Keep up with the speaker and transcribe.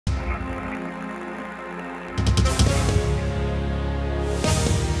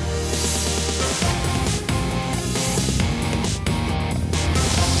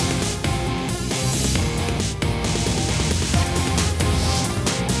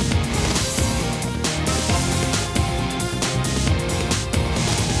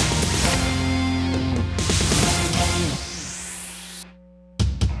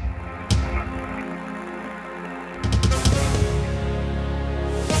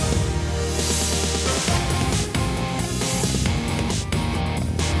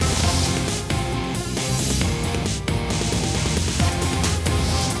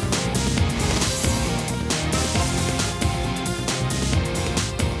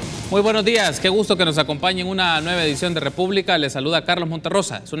Muy buenos días, qué gusto que nos acompañe en una nueva edición de República. Les saluda Carlos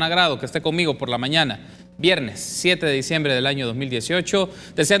Monterrosa. Es un agrado que esté conmigo por la mañana. Viernes 7 de diciembre del año 2018,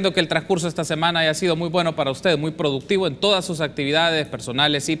 deseando que el transcurso de esta semana haya sido muy bueno para usted, muy productivo en todas sus actividades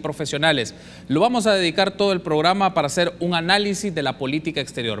personales y profesionales. Lo vamos a dedicar todo el programa para hacer un análisis de la política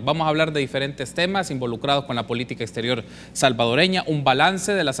exterior. Vamos a hablar de diferentes temas involucrados con la política exterior salvadoreña, un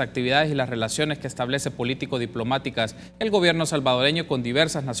balance de las actividades y las relaciones que establece político-diplomáticas el gobierno salvadoreño con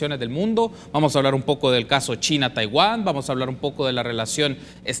diversas naciones del mundo. Vamos a hablar un poco del caso China-Taiwán, vamos a hablar un poco de la relación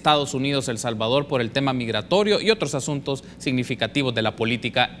Estados Unidos-El Salvador por el tema migratorio y otros asuntos significativos de la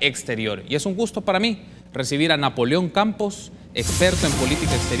política exterior. Y es un gusto para mí recibir a Napoleón Campos, experto en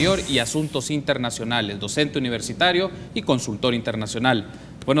política exterior y asuntos internacionales, docente universitario y consultor internacional.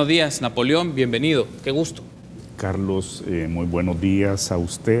 Buenos días, Napoleón, bienvenido, qué gusto. Carlos, muy buenos días a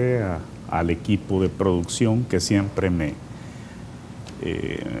usted, al equipo de producción que siempre me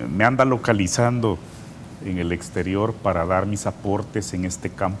anda localizando en el exterior para dar mis aportes en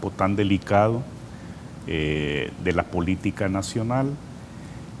este campo tan delicado de la política nacional,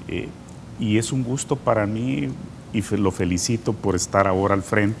 y es un gusto para mí y lo felicito por estar ahora al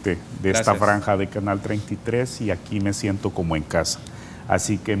frente de esta franja de Canal 33 y aquí me siento como en casa.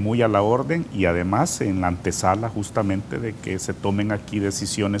 Así que muy a la orden y además en la antesala justamente de que se tomen aquí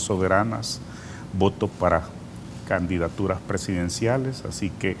decisiones soberanas, voto para candidaturas presidenciales, así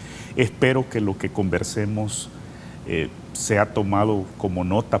que espero que lo que conversemos sea tomado como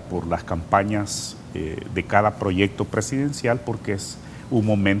nota por las campañas de cada proyecto presidencial, porque es un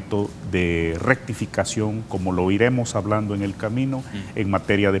momento de rectificación, como lo iremos hablando en el camino, en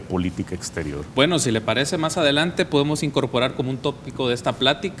materia de política exterior. Bueno, si le parece, más adelante podemos incorporar como un tópico de esta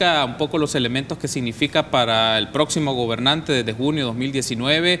plática un poco los elementos que significa para el próximo gobernante desde junio de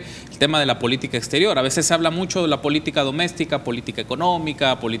 2019 el tema de la política exterior. A veces se habla mucho de la política doméstica, política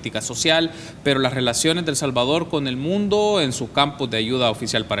económica, política social, pero las relaciones de El Salvador con el mundo en sus campos de ayuda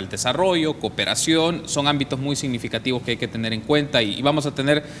oficial para el desarrollo, cooperación, son ámbitos muy significativos que hay que tener en cuenta y vamos a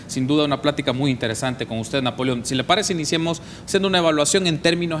tener sin duda una plática muy interesante con usted, Napoleón. Si le parece, iniciemos haciendo una evaluación en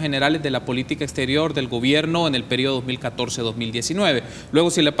términos generales de la política exterior del gobierno en el periodo 2014-2019.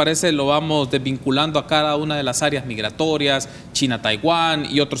 Luego, si le parece, lo vamos desvinculando a cada una de las áreas migratorias, China-Taiwán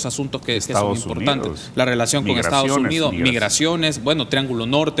y otros asuntos que son importantes. La relación con Estados Unidos, migraciones, bueno, Triángulo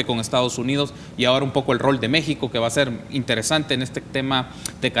Norte con Estados Unidos y ahora un poco el rol de México, que va a ser interesante en este tema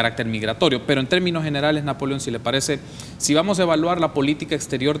de carácter migratorio. Pero en términos generales, Napoleón, si le parece, si vamos a evaluar la política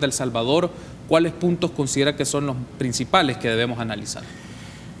exterior de El Salvador, ¿cuáles puntos considera que son los principales que debemos analizar?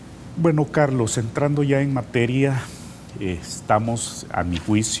 Bueno, Carlos, entrando ya en materia, estamos, a mi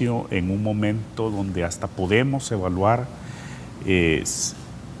juicio, en un momento donde hasta podemos evaluar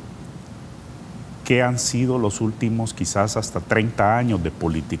qué han sido los últimos quizás hasta 30 años de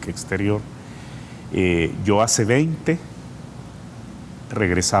política exterior. Yo hace 20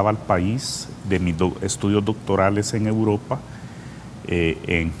 regresaba al país de mis estudios doctorales en Europa,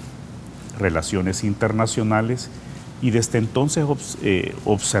 en relaciones internacionales, y desde entonces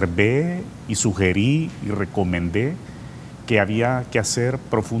observé y sugerí y recomendé que había que hacer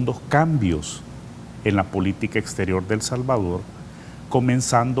profundos cambios en la política exterior de El Salvador,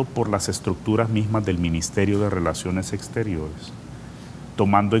 comenzando por las estructuras mismas del Ministerio de Relaciones Exteriores,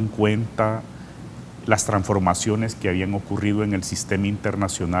 tomando en cuenta las transformaciones que habían ocurrido en el sistema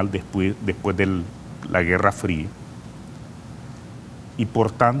internacional después de la Guerra Fría, y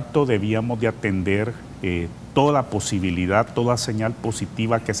por tanto debíamos de atender toda posibilidad, toda señal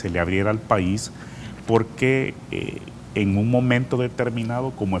positiva que se le abriera al país, porque en un momento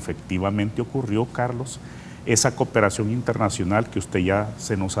determinado, como efectivamente ocurrió, Carlos, esa cooperación internacional que usted ya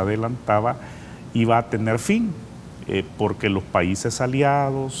se nos adelantaba iba a tener fin, porque los países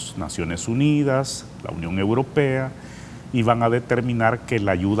aliados, Naciones Unidas, la Unión Europea, iban a determinar que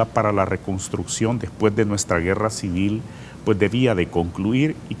la ayuda para la reconstrucción después de nuestra guerra civil pues debía de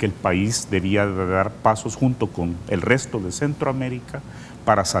concluir y que el país debía de dar pasos junto con el resto de Centroamérica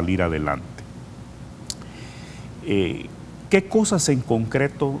para salir adelante. ¿Qué cosas en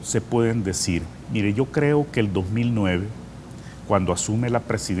concreto se pueden decir? Mire, yo creo que el 2009, cuando asume la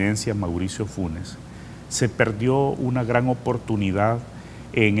presidencia Mauricio Funes, se perdió una gran oportunidad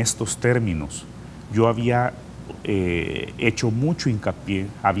en estos términos. Yo había hecho mucho hincapié,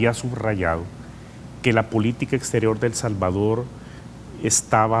 había subrayado que la política exterior de El Salvador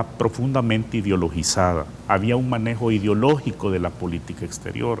estaba profundamente ideologizada. Había un manejo ideológico de la política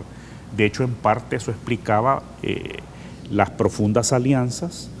exterior. De hecho, en parte eso explicaba las profundas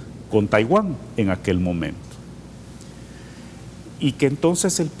alianzas con Taiwán en aquel momento. Y que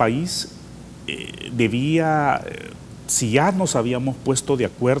entonces el país debía si ya nos habíamos puesto de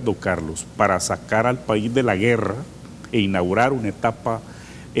acuerdo, Carlos, para sacar al país de la guerra e inaugurar una etapa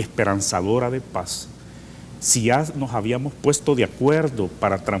esperanzadora de paz, si ya nos habíamos puesto de acuerdo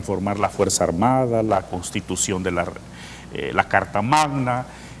para transformar la Fuerza Armada, la Constitución de la Carta Magna,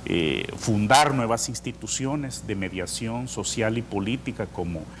 fundar nuevas instituciones de mediación social y política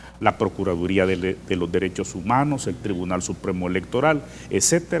como la Procuraduría de los Derechos Humanos, el Tribunal Supremo Electoral,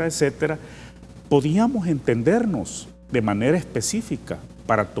 etcétera, etcétera, podíamos entendernos de manera específica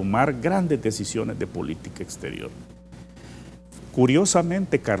para tomar grandes decisiones de política exterior.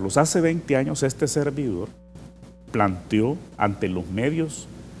 Curiosamente, Carlos, hace 20 años este servidor planteó ante los medios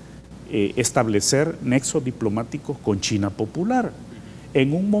establecer nexos diplomáticos con China Popular.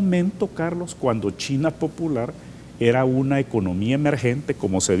 En un momento, Carlos, cuando China Popular era una economía emergente,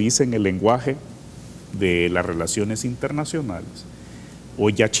 como se dice en el lenguaje de las relaciones internacionales.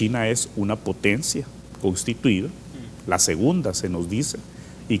 Hoy ya China es una potencia constituida, la segunda se nos dice,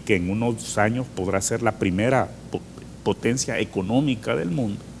 y que en unos años podrá ser la primera potencia económica del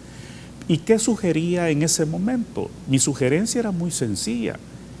mundo. ¿Y qué sugería en ese momento? Mi sugerencia era muy sencilla.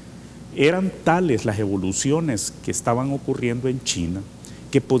 Eran tales las evoluciones que estaban ocurriendo en China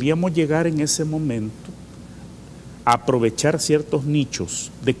que podíamos llegar en ese momento a aprovechar ciertos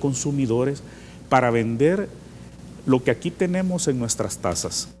nichos de consumidores para vender lo que aquí tenemos en nuestras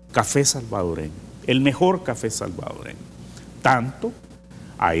tazas, café salvadoreño, el mejor café salvadoreño, tanto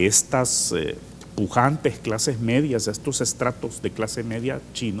a estas pujantes clases medias, a estos estratos de clase media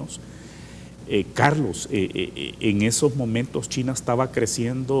chinos. Carlos, en esos momentos China estaba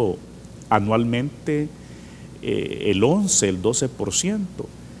creciendo anualmente el 11, el 12%.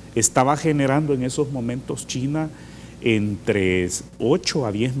 Estaba generando en esos momentos China entre 8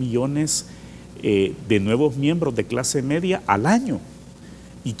 a 10 millones de nuevos miembros de clase media al año.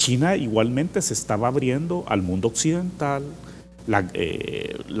 Y China igualmente se estaba abriendo al mundo occidental.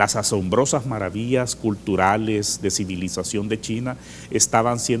 Las asombrosas maravillas culturales de civilización de China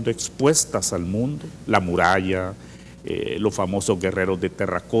estaban siendo expuestas al mundo. La muralla, los famosos guerreros de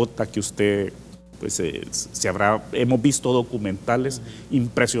terracota que usted, pues, hemos visto documentales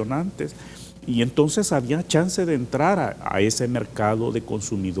impresionantes. Y entonces había chance de entrar a ese mercado de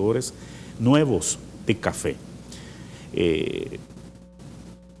consumidores nuevos de café.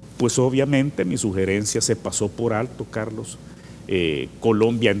 Pues obviamente mi sugerencia se pasó por alto, Carlos.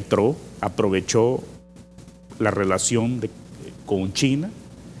 Colombia entró, aprovechó la relación con China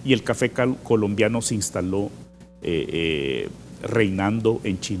y el café colombiano se instaló reinando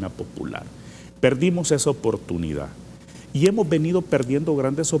en China Popular. Perdimos esa oportunidad y hemos venido perdiendo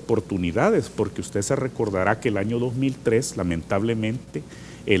grandes oportunidades porque usted se recordará que el año 2003, lamentablemente,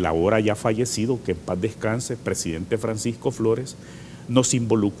 el ahora ya fallecido, que en paz descanse, presidente Francisco Flores, nos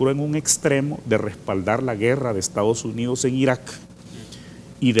involucró en un extremo de respaldar la guerra de Estados Unidos en Irak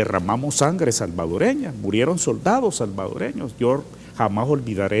y derramamos sangre salvadoreña, murieron soldados salvadoreños. Yo jamás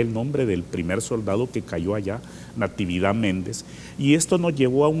olvidaré el nombre del primer soldado que cayó allá, Natividad Méndez, y esto nos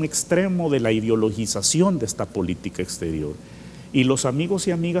llevó a un extremo de la ideologización de esta política exterior. Y los amigos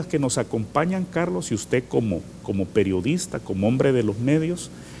y amigas que nos acompañan, Carlos, y usted como periodista, como hombre de los medios,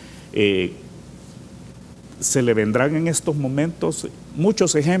 se le vendrán en estos momentos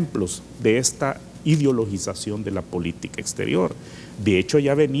muchos ejemplos de esta ideologización de la política exterior. De hecho,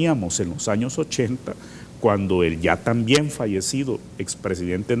 ya veníamos en los años 80, cuando el ya también fallecido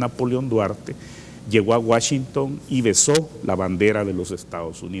expresidente Napoleón Duarte llegó a Washington y besó la bandera de los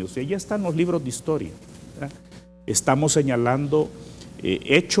Estados Unidos. Y allá están los libros de historia, ¿verdad? Estamos señalando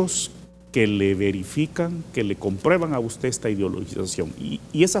hechos que le verifican, que le comprueban a usted esta ideologización.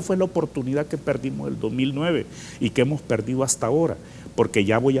 Y esa fue la oportunidad que perdimos en el 2009 y que hemos perdido hasta ahora, porque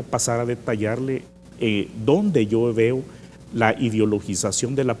ya voy a pasar a detallarle dónde yo veo la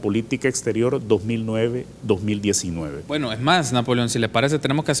ideologización de la política exterior 2009-2019. Bueno, es más, Napoleón, si le parece,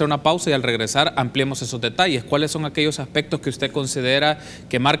 tenemos que hacer una pausa y al regresar ampliemos esos detalles. ¿Cuáles son aquellos aspectos que usted considera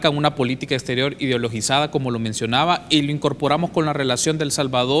que marcan una política exterior ideologizada, como lo mencionaba, y lo incorporamos con la relación de El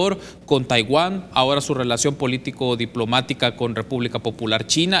Salvador con Taiwán, ahora su relación político-diplomática con República Popular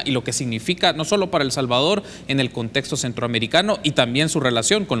China y lo que significa no solo para El Salvador en el contexto centroamericano y también su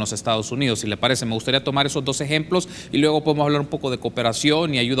relación con los Estados Unidos? Si le parece, me gustaría tomar esos dos ejemplos y luego podemos hablar un poco de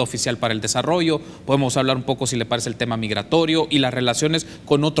cooperación y ayuda oficial para el desarrollo. Podemos hablar un poco, si le parece, el tema migratorio y las relaciones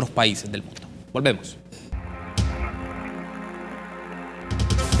con otros países del mundo. Volvemos.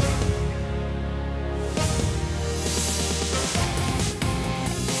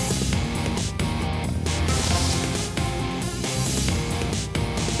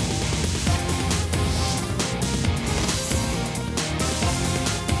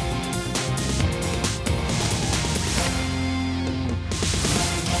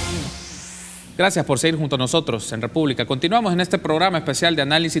 Gracias por seguir junto a nosotros en República. Continuamos en este programa especial de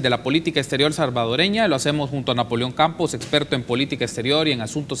análisis de la política exterior salvadoreña. Lo hacemos junto a Napoleón Campos, experto en política exterior y en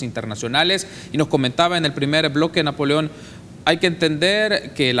asuntos internacionales. Y nos comentaba en el primer bloque, Napoleón, hay que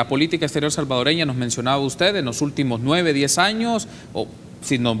entender que la política exterior salvadoreña, nos mencionaba usted, en los últimos 9, 10 años, o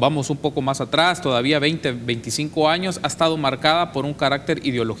si nos vamos un poco más atrás, todavía 20, 25 años, ha estado marcada por un carácter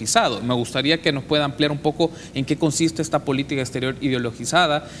ideologizado. Me gustaría que nos pueda ampliar un poco en qué consiste esta política exterior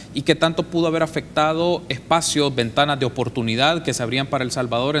ideologizada y qué tanto pudo haber afectado espacios, ventanas de oportunidad que se abrían para El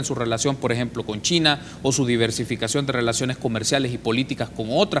Salvador en su relación, por ejemplo, con China, o su diversificación de relaciones comerciales y políticas con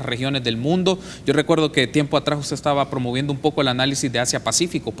otras regiones del mundo. Yo recuerdo que tiempo atrás usted estaba promoviendo un poco el análisis de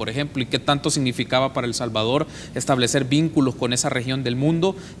Asia-Pacífico, por ejemplo, y qué tanto significaba para El Salvador establecer vínculos con esa región del mundo.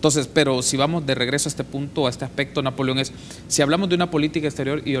 Entonces, pero si vamos de regreso a este punto, a este aspecto, Napoleón, si hablamos de una política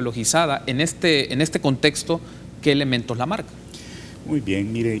exterior ideologizada, en este contexto, ¿qué elementos la marcan? Muy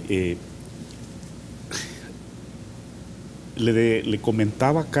bien, mire, le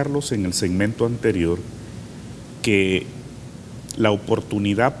comentaba a Carlos en el segmento anterior que la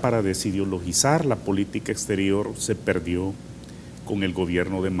oportunidad para desideologizar la política exterior se perdió con el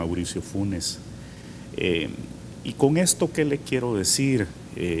gobierno de Mauricio Funes. Y con esto, ¿qué le quiero decir?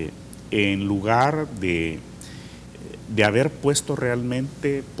 En lugar de haber puesto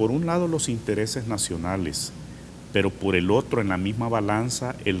realmente, por un lado, los intereses nacionales, pero por el otro, en la misma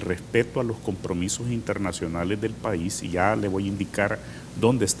balanza, el respeto a los compromisos internacionales del país, y ya le voy a indicar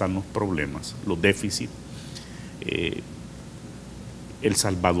dónde están los problemas, los déficits. El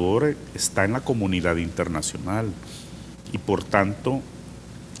Salvador está en la comunidad internacional y, por tanto,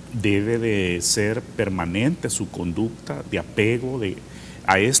 debe de ser permanente su conducta de apego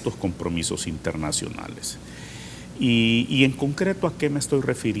a estos compromisos internacionales. Y en concreto, ¿a qué me estoy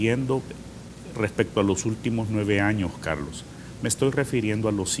refiriendo respecto a los últimos 9 años, Carlos? Me estoy refiriendo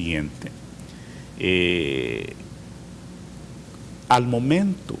a lo siguiente. Al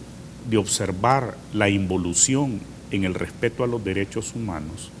momento de observar la involución en el respeto a los derechos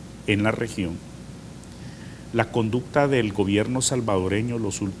humanos en la región, la conducta del gobierno salvadoreño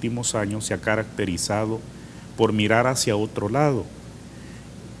los últimos años se ha caracterizado por mirar hacia otro lado.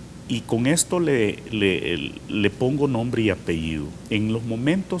 Y con esto le pongo nombre y apellido. En los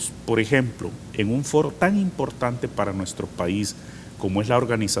momentos, por ejemplo, en un foro tan importante para nuestro país como es la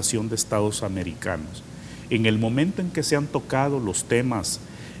Organización de Estados Americanos, en el momento en que se han tocado los temas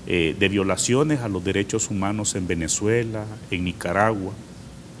de violaciones a los derechos humanos en Venezuela, en Nicaragua,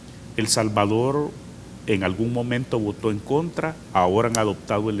 El Salvador en algún momento votó en contra, ahora han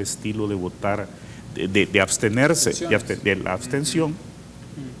adoptado el estilo de votar, de abstenerse, de la abstención,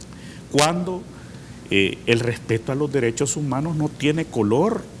 cuando el respeto a los derechos humanos no tiene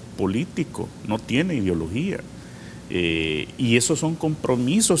color político, no tiene ideología. Y esos son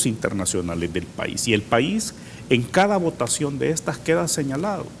compromisos internacionales del país. Y el país, en cada votación de estas, queda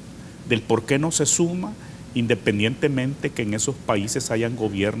señalado del por qué no se suma, independientemente que en esos países hayan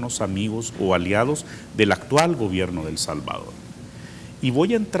gobiernos amigos o aliados del actual gobierno de El Salvador. Y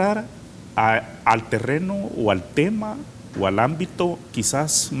voy a entrar al terreno o al tema o al ámbito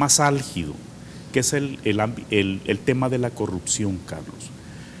quizás más álgido, que es el tema de la corrupción, Carlos.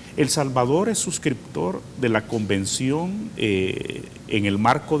 El Salvador es suscriptor de la Convención en el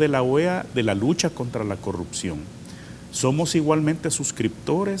marco de la OEA de la lucha contra la corrupción. Somos igualmente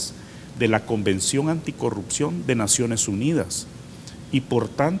suscriptores de la Convención Anticorrupción de Naciones Unidas y, por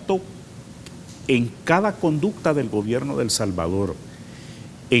tanto, en cada conducta del gobierno de El Salvador,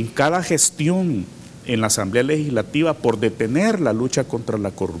 en cada gestión en la Asamblea Legislativa por detener la lucha contra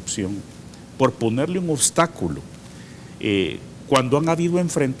la corrupción, por ponerle un obstáculo, cuando han habido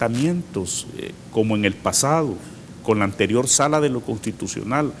enfrentamientos, como en el pasado, con la anterior Sala de lo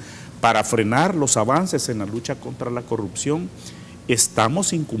Constitucional, para frenar los avances en la lucha contra la corrupción,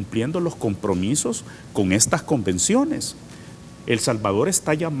 estamos incumpliendo los compromisos con estas convenciones. El Salvador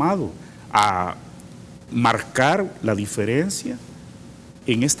está llamado a marcar la diferencia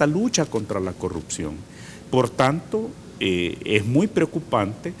en esta lucha contra la corrupción. Por tanto, es muy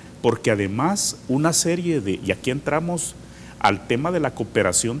preocupante porque además una serie de, y aquí entramos al tema de la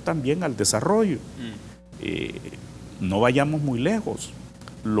cooperación también al desarrollo, no vayamos muy lejos,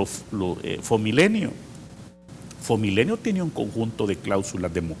 Fomilenio tiene un conjunto de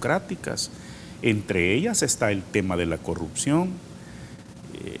cláusulas democráticas, entre ellas está el tema de la corrupción,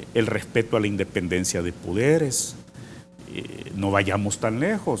 el respeto a la independencia de poderes, no vayamos tan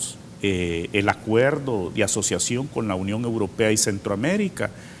lejos, el acuerdo de asociación con la Unión Europea y Centroamérica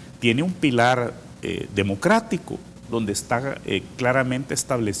tiene un pilar democrático, donde está claramente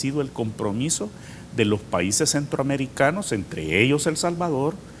establecido el compromiso de los países centroamericanos, entre ellos El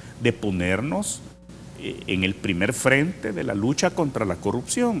Salvador, de ponernos en el primer frente de la lucha contra la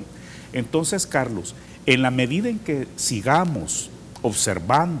corrupción. Entonces, Carlos, en la medida en que sigamos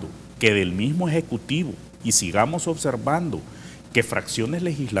observando que del mismo Ejecutivo y sigamos observando que fracciones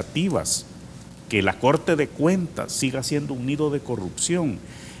legislativas, que la Corte de Cuentas siga siendo un nido de corrupción,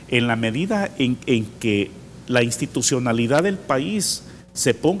 en la medida en que la institucionalidad del país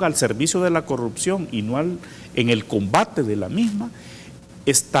se ponga al servicio de la corrupción y no en el combate de la misma,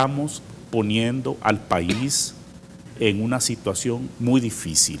 estamos poniendo al país en una situación muy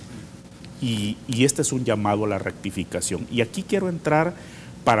difícil. Y este es un llamado a la rectificación. Y aquí quiero entrar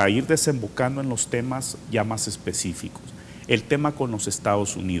para ir desembocando en los temas ya más específicos. El tema con los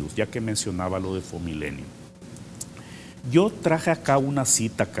Estados Unidos, ya que mencionaba lo de Fomilenio. Yo traje acá una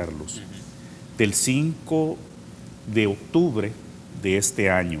cita, Carlos, del 5 de octubre de este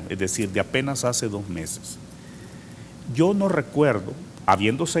año, es decir, de apenas hace 2 meses. Yo no recuerdo,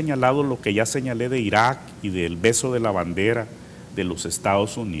 habiendo señalado lo que ya señalé de Irak y del beso de la bandera de los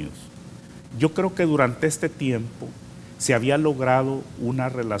Estados Unidos, yo creo que durante este tiempo se había logrado una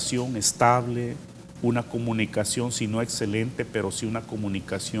relación estable, una comunicación, si no excelente, pero sí una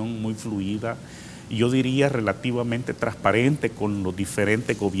comunicación muy fluida, y yo diría relativamente transparente con los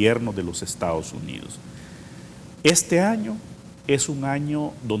diferentes gobiernos de los Estados Unidos. Este año es un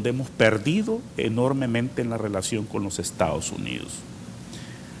año donde hemos perdido enormemente en la relación con los Estados Unidos.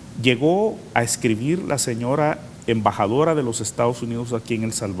 Llegó a escribir la señora embajadora de los Estados Unidos aquí en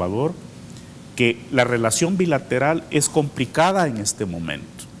El Salvador que la relación bilateral es complicada en este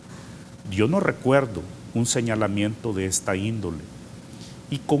momento. Yo no recuerdo un señalamiento de esta índole.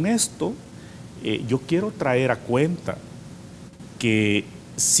 Y con esto yo quiero traer a cuenta que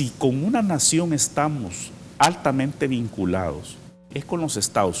si con una nación estamos altamente vinculados, es con los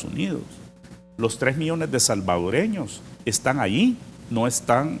Estados Unidos. Los 3 millones de salvadoreños están allí, no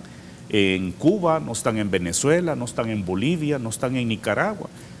están en Cuba, no están en Venezuela, no están en Bolivia, no están en Nicaragua.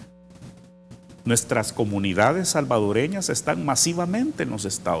 Nuestras comunidades salvadoreñas están masivamente en los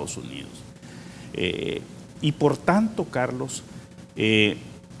Estados Unidos. Y por tanto, Carlos,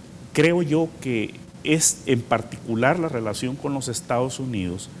 creo yo que es en particular la relación con los Estados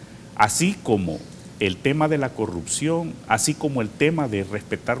Unidos, así como el tema de la corrupción, así como el tema de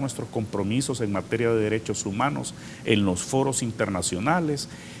respetar nuestros compromisos en materia de derechos humanos en los foros internacionales,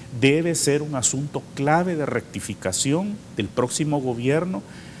 debe ser un asunto clave de rectificación del próximo gobierno,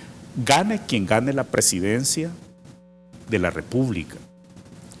 gane quien gane la presidencia de la República.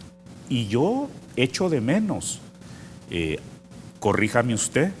 Y yo echo de menos, corríjame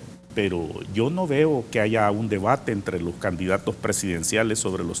usted, pero yo no veo que haya un debate entre los candidatos presidenciales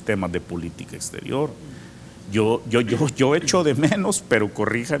sobre los temas de política exterior. Yo echo de menos, pero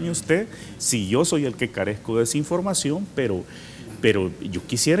corríjame usted si yo soy el que carezco de esa información, pero yo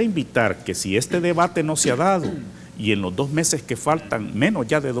quisiera invitar que si este debate no se ha dado y en los 2 meses que faltan, menos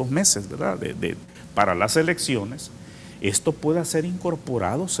ya de 2 meses, ¿verdad?, para las elecciones, esto pueda ser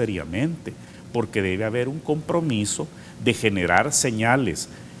incorporado seriamente, porque debe haber un compromiso de generar señales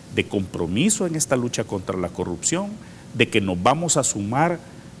de compromiso en esta lucha contra la corrupción, de que nos vamos a sumar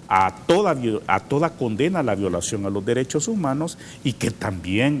a toda condena a la violación a los derechos humanos, y que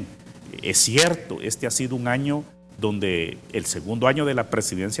también es cierto, este ha sido un año donde, el segundo año de la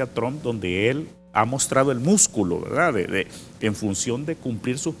presidencia Trump, donde él ha mostrado el músculo, ¿verdad?, en función de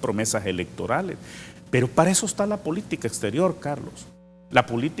cumplir sus promesas electorales. Pero para eso está la política exterior, Carlos. La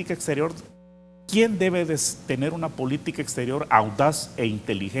política exterior, ¿quién debe de tener una política exterior audaz e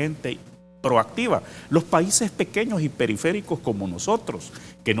inteligente, proactiva? Los países pequeños y periféricos como nosotros,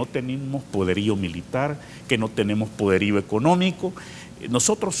 que no tenemos poderío militar, que no tenemos poderío económico.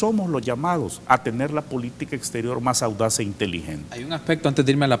 Nosotros somos los llamados a tener la política exterior más audaz e inteligente. Hay un aspecto, antes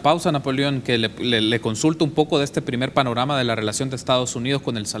de irme a la pausa, Napoleón, que le consulto un poco de este primer panorama de la relación de Estados Unidos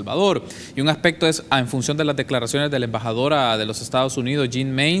con El Salvador. Y un aspecto es, en función de las declaraciones de la embajadora de los Estados Unidos,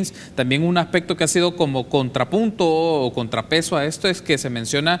 Jean Maines, también un aspecto que ha sido como contrapunto o contrapeso a esto es que se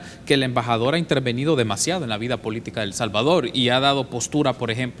menciona que la embajadora ha intervenido demasiado en la vida política de El Salvador y ha dado postura, por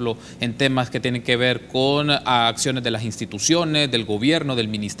ejemplo, en temas que tienen que ver con acciones de las instituciones, del gobierno, del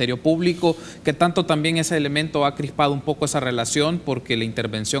Ministerio Público, que tanto también ese elemento ha crispado un poco esa relación, porque la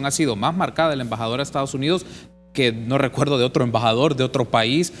intervención ha sido más marcada de la embajadora de Estados Unidos, que no recuerdo de otro embajador de otro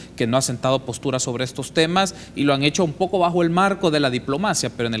país que no ha sentado postura sobre estos temas, y lo han hecho un poco bajo el marco de la diplomacia,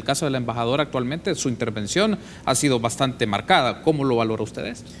 pero en el caso de la embajadora actualmente su intervención ha sido bastante marcada. ¿Cómo lo valora usted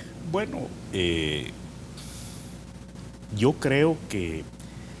esto? Bueno, yo creo que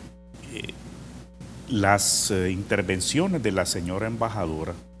las intervenciones de la señora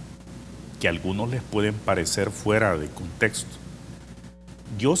embajadora, que a algunos les pueden parecer fuera de contexto,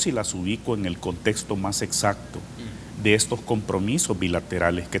 yo sí las ubico en el contexto más exacto de estos compromisos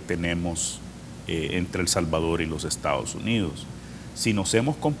bilaterales que tenemos entre El Salvador y los Estados Unidos. Si nos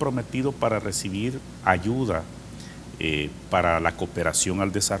hemos comprometido para recibir ayuda para la cooperación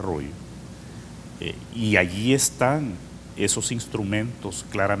al desarrollo, y allí están esos instrumentos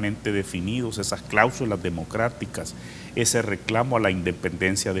claramente definidos, esas cláusulas democráticas, ese reclamo a la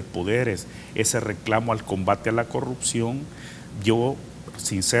independencia de poderes, ese reclamo al combate a la corrupción, yo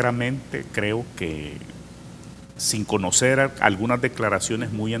sinceramente creo que, sin conocer algunas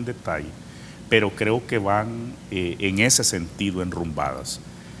declaraciones muy en detalle, pero creo que van en ese sentido enrumbadas.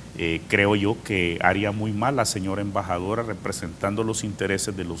 Creo yo que haría muy mal la señora embajadora, representando los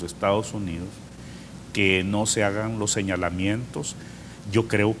intereses de los Estados Unidos, que no se hagan los señalamientos. Yo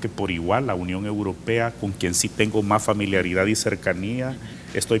creo que por igual la Unión Europea, con quien sí tengo más familiaridad y cercanía,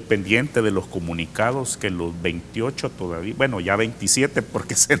 estoy pendiente de los comunicados que los 28 todavía, bueno, ya 27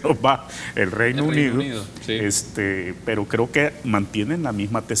 porque se nos va el Reino Unido, sí. Pero creo que mantienen la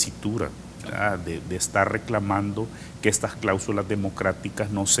misma tesitura de estar reclamando que estas cláusulas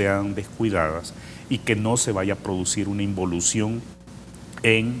democráticas no sean descuidadas y que no se vaya a producir una involución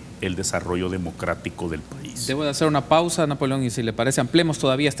en el desarrollo democrático del país. Debo de hacer una pausa, Napoleón, y si le parece, ampliemos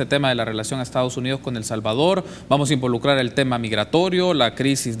todavía este tema de la relación a Estados Unidos con El Salvador. Vamos a involucrar el tema migratorio, la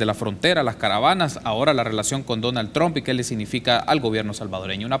crisis de la frontera, las caravanas, ahora la relación con Donald Trump y qué le significa al gobierno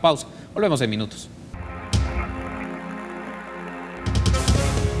salvadoreño. Una pausa, volvemos en minutos.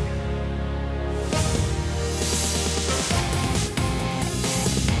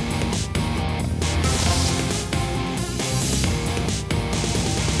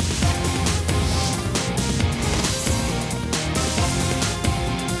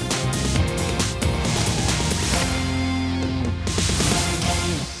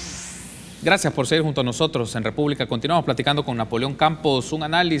 Gracias por seguir junto a nosotros en República. Continuamos platicando con Napoleón Campos, un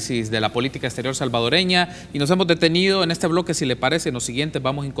análisis de la política exterior salvadoreña, y nos hemos detenido en este bloque. Si le parece, en los siguientes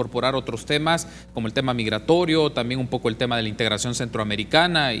vamos a incorporar otros temas como el tema migratorio, también un poco el tema de la integración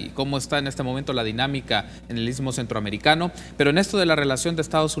centroamericana y cómo está en este momento la dinámica en el istmo centroamericano. Pero en esto de la relación de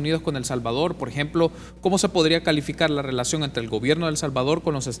Estados Unidos con El Salvador, por ejemplo, ¿cómo se podría calificar la relación entre el gobierno de El Salvador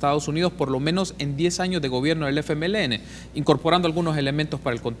con los Estados Unidos, por lo menos en 10 años de gobierno del FMLN? Incorporando algunos elementos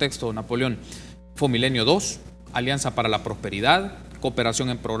para el contexto, Napoleón. Fue Milenio 2, Alianza para la Prosperidad, cooperación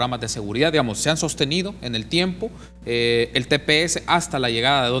en programas de seguridad, digamos, se han sostenido en el tiempo, el TPS hasta la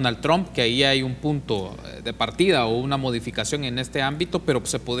llegada de Donald Trump, que ahí hay un punto de partida o una modificación en este ámbito, pero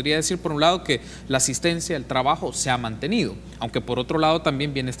se podría decir por un lado que la asistencia, el trabajo se ha mantenido, aunque por otro lado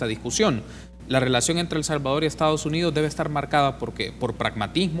también viene esta discusión. La relación entre El Salvador y Estados Unidos debe estar marcada por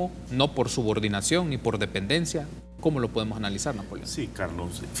pragmatismo, no por subordinación ni por dependencia. ¿Cómo lo podemos analizar, Napoleón? Sí,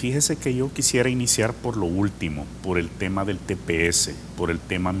 Carlos. Fíjese que yo quisiera iniciar por lo último, por el tema del TPS, por el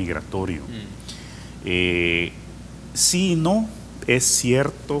tema migratorio. Sí y no, es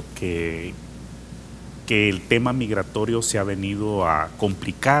cierto que el tema migratorio se ha venido a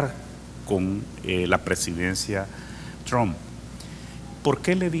complicar con la presidencia Trump. ¿Por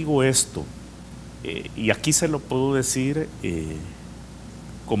qué le digo esto? Y aquí se lo puedo decir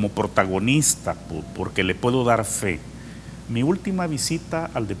como protagonista, porque le puedo dar fe. Mi última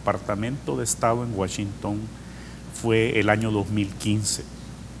visita al Departamento de Estado en Washington fue el año 2015.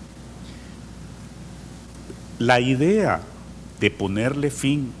 La idea de ponerle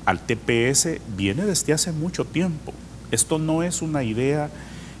fin al TPS viene desde hace mucho tiempo. Esto no es una idea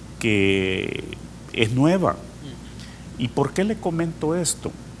que es nueva. ¿Y por qué le comento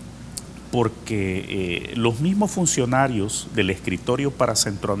esto? Porque los mismos funcionarios del escritorio para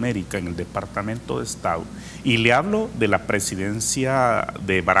Centroamérica en el Departamento de Estado, y le hablo de la presidencia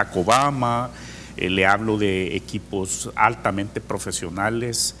de Barack Obama, le hablo de equipos altamente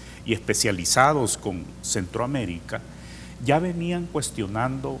profesionales y especializados con Centroamérica, ya venían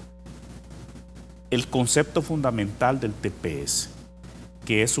cuestionando el concepto fundamental del TPS,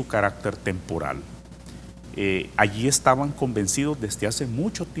 que es su carácter temporal. Allí estaban convencidos desde hace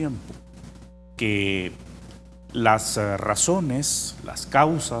mucho tiempo que las razones, las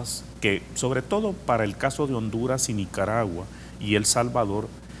causas, que sobre todo para el caso de Honduras y Nicaragua y El Salvador,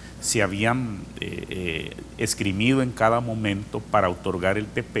 se habían esgrimido en cada momento para otorgar el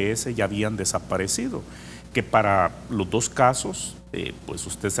TPS, ya habían desaparecido. Que para los dos casos, pues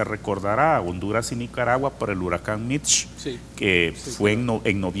usted se recordará, Honduras y Nicaragua por el huracán Mitch, sí, que sí, fue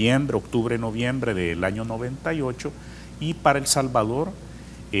en noviembre, octubre-noviembre del año 98, y para El Salvador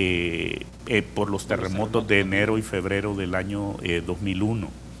por los terremotos de enero y febrero del año 2001.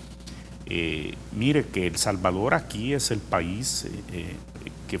 Mire que El Salvador aquí es el país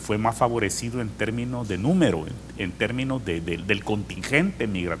que fue más favorecido en términos de número, en términos del contingente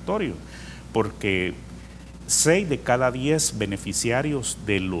migratorio, porque 6 de cada 10 beneficiarios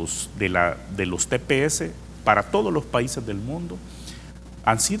de los TPS para todos los países del mundo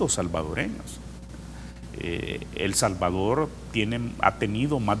han sido salvadoreños. El Salvador ha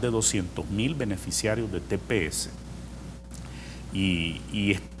tenido más de 200,000 beneficiarios de TPS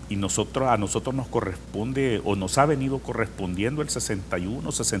y a nosotros nos corresponde o nos ha venido correspondiendo el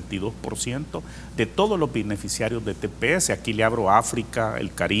 61-62% de todos los beneficiarios de TPS. Aquí le abro África,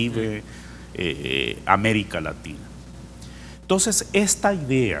 el Caribe, América Latina. Entonces, esta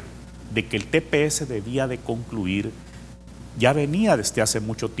idea de que el TPS debía de concluir ya venía desde hace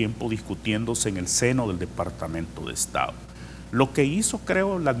mucho tiempo discutiéndose en el seno del Departamento de Estado. Lo que hizo,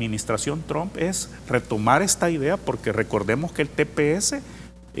 creo, la administración Trump es retomar esta idea, porque recordemos que el TPS,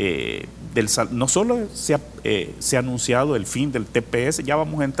 no solo se ha anunciado el fin del TPS, ya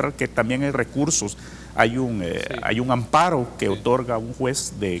vamos a entrar que también hay recursos, hay un amparo que otorga un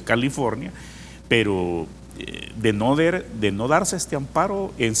juez de California, pero de no darse este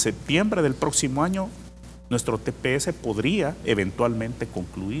amparo, en septiembre del próximo año nuestro TPS podría eventualmente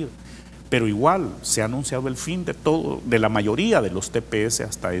concluir, pero igual se ha anunciado el fin de la mayoría de los TPS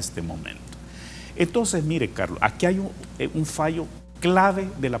hasta este momento. Entonces, mire, Carlos, aquí hay un fallo clave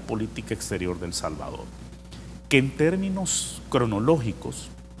de la política exterior de El Salvador, que en términos cronológicos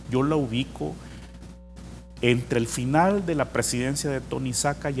yo la ubico entre el final de la presidencia de Tony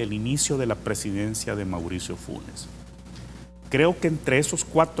Saca y el inicio de la presidencia de Mauricio Funes. Creo que entre esos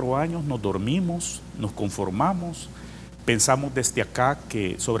 4 años nos dormimos, nos conformamos, pensamos desde acá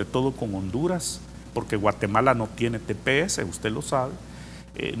que, sobre todo con Honduras, porque Guatemala no tiene TPS, usted lo sabe,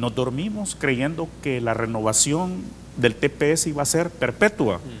 nos dormimos creyendo que la renovación del TPS iba a ser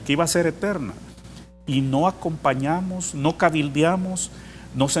perpetua, que iba a ser eterna, y no acompañamos, no cabildeamos,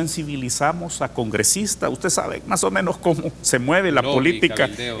 no sensibilizamos a congresistas. Usted sabe más o menos cómo se mueve la política,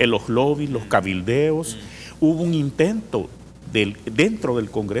 en los lobbies, los cabildeos. Hubo un intento dentro del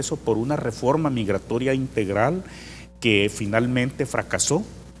Congreso por una reforma migratoria integral que finalmente fracasó,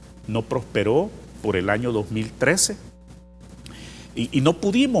 no prosperó por el año 2013 y no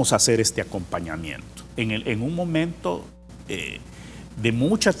pudimos hacer este acompañamiento en un momento de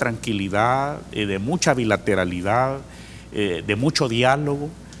mucha tranquilidad, de mucha bilateralidad, de mucho diálogo,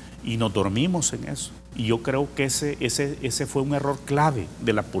 y nos dormimos en eso. Y yo creo que ese fue un error clave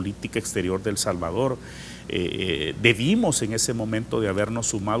de la política exterior de El Salvador. Debimos en ese momento de habernos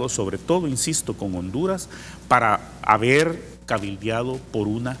sumado, sobre todo, insisto, con Honduras, para haber cabildeado por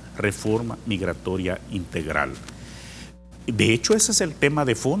una reforma migratoria integral. De hecho, ese es el tema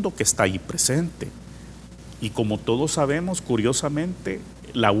de fondo que está ahí presente. Y como todos sabemos, curiosamente,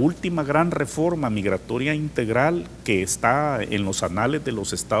 la última gran reforma migratoria integral que está en los anales de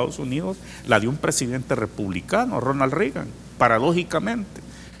los Estados Unidos, la de un presidente republicano, Ronald Reagan, paradójicamente.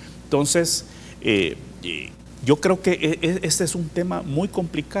 Entonces, yo creo que este es un tema muy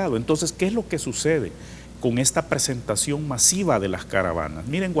complicado. Entonces, ¿qué es lo que sucede con esta presentación masiva de las caravanas?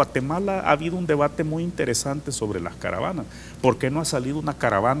 Miren, en Guatemala ha habido un debate muy interesante sobre las caravanas. ¿Por qué no ha salido una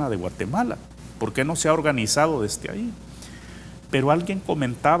caravana de Guatemala? ¿Por qué no se ha organizado desde ahí? Pero alguien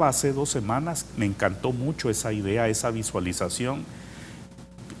comentaba hace 2 semanas, me encantó mucho esa idea, esa visualización.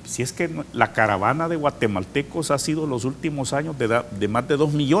 Si es que la caravana de guatemaltecos ha sido los últimos años de más de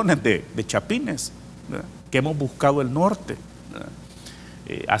 2 millones de chapines, ¿verdad?, que hemos buscado el norte.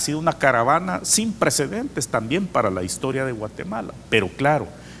 Ha sido una caravana sin precedentes también para la historia de Guatemala. Pero claro,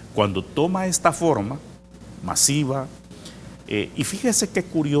 cuando toma esta forma masiva, y fíjese qué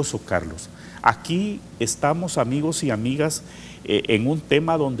curioso, Carlos, aquí estamos, amigos y amigas, en un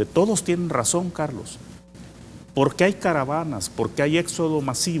tema donde todos tienen razón, Carlos. ¿Por qué hay caravanas? ¿Por qué hay éxodo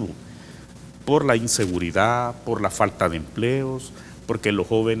masivo? Por la inseguridad, por la falta de empleos, porque los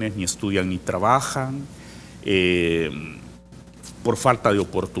jóvenes ni estudian ni trabajan, por falta de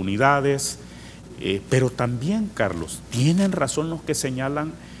oportunidades. Pero también, Carlos, tienen razón los que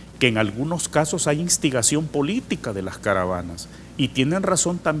señalan que en algunos casos hay instigación política de las caravanas. Y tienen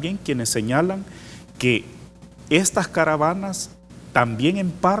razón también quienes señalan que estas caravanas también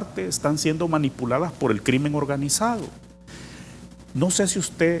en parte están siendo manipuladas por el crimen organizado. No sé si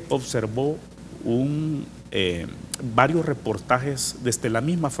usted observó varios reportajes desde la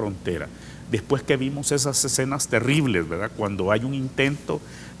misma frontera, después que vimos esas escenas terribles, ¿verdad?, cuando hay un intento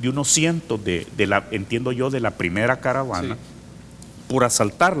de unos cientos entiendo yo, de la primera caravana, sí, por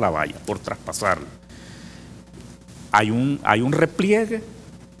asaltar la valla, por traspasarla. Hay un repliegue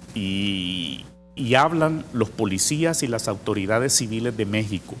y hablan los policías y las autoridades civiles de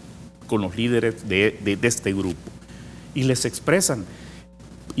México con los líderes de este grupo y les expresan: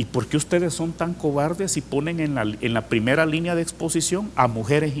 ¿y por qué ustedes son tan cobardes y ponen en la primera línea de exposición a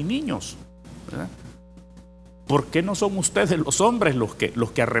mujeres y niños? ¿Verdad? ¿Por qué no son ustedes los hombres los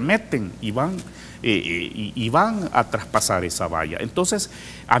que arremeten y van a traspasar esa valla? Entonces,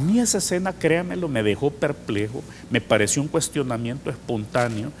 a mí esa escena, créanmelo, me dejó perplejo, me pareció un cuestionamiento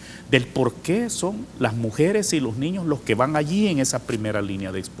espontáneo del por qué son las mujeres y los niños los que van allí en esa primera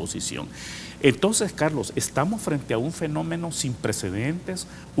línea de exposición. Entonces, Carlos, estamos frente a un fenómeno sin precedentes,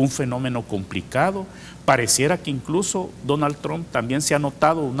 un fenómeno complicado. Pareciera que incluso Donald Trump también se ha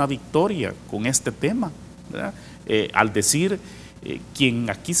notado una victoria con este tema, ¿verdad? Al decir, quien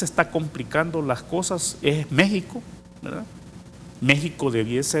aquí se está complicando las cosas es México, ¿verdad? México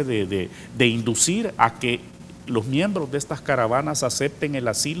debiese de inducir a que los miembros de estas caravanas acepten el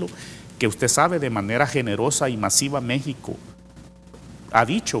asilo, que usted sabe, de manera generosa y masiva México ha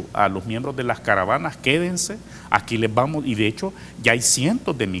dicho a los miembros de las caravanas: quédense, aquí les vamos, y de hecho ya hay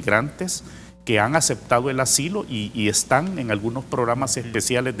cientos de migrantes que han aceptado el asilo y están en algunos programas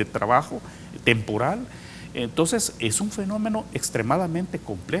especiales de trabajo temporal. Entonces es un fenómeno extremadamente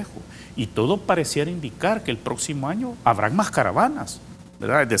complejo y todo pareciera indicar que el próximo año habrán más caravanas,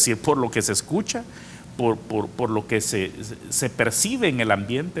 ¿verdad? Es decir, por lo que se escucha, por lo que se percibe en el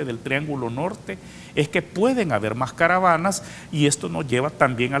ambiente del Triángulo Norte, es que pueden haber más caravanas, y esto nos lleva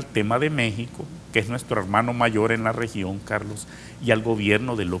también al tema de México, que es nuestro hermano mayor en la región, Carlos, y al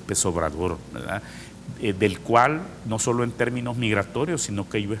gobierno de López Obrador, ¿verdad? Del cual, no solo en términos migratorios, sino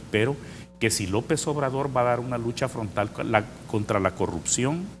que yo espero que si López Obrador va a dar una lucha frontal contra la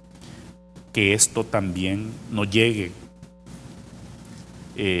corrupción, que esto también nos llegue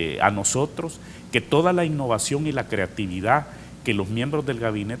a nosotros, que toda la innovación y la creatividad que los miembros del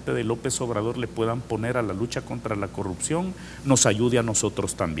gabinete de López Obrador le puedan poner a la lucha contra la corrupción nos ayude a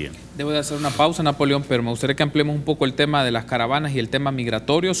nosotros también. Debo de hacer una pausa, Napoleón, pero me gustaría que ampliemos un poco el tema de las caravanas y el tema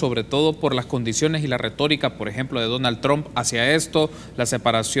migratorio, sobre todo por las condiciones y la retórica, por ejemplo, de Donald Trump hacia esto, la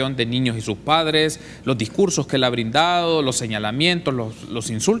separación de niños y sus padres, los discursos que él ha brindado, los señalamientos, los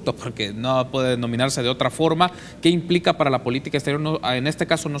insultos, porque no puede denominarse de otra forma. ¿Qué implica para la política exterior, en este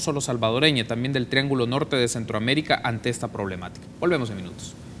caso no solo salvadoreña, también del Triángulo Norte de Centroamérica, ante esta problemática? Volvemos en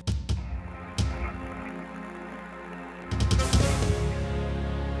minutos.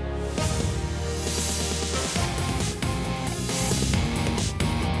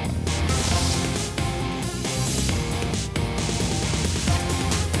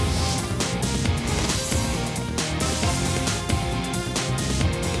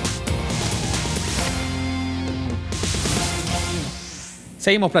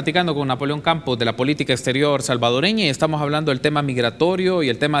 Seguimos platicando con Napoleón Campos de la política exterior salvadoreña y estamos hablando del tema migratorio y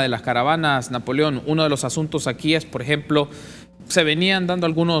el tema de las caravanas. Napoleón, uno de los asuntos aquí es, por ejemplo, se venían dando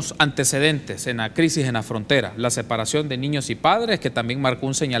algunos antecedentes en la crisis en la frontera, la separación de niños y padres, que también marcó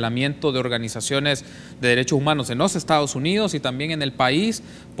un señalamiento de organizaciones de derechos humanos en los Estados Unidos y también en el país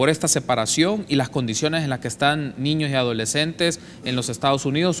por esta separación y las condiciones en las que están niños y adolescentes en los Estados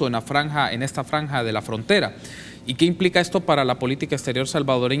Unidos o en esta franja de la frontera. ¿Y qué implica esto para la política exterior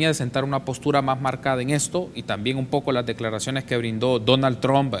salvadoreña de sentar una postura más marcada en esto? Y también un poco las declaraciones que brindó Donald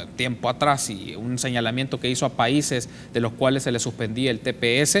Trump tiempo atrás y un señalamiento que hizo a países de los cuales se le suspendía el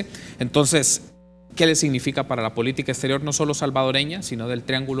TPS. Entonces, ¿qué le significa para la política exterior no solo salvadoreña, sino del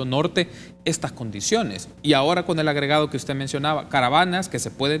Triángulo Norte, estas condiciones? Y ahora con el agregado que usted mencionaba, caravanas que se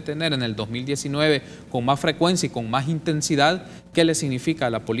pueden tener en el 2019 con más frecuencia y con más intensidad, ¿qué le significa a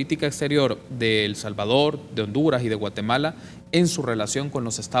la política exterior de El Salvador, de Honduras y de Guatemala en su relación con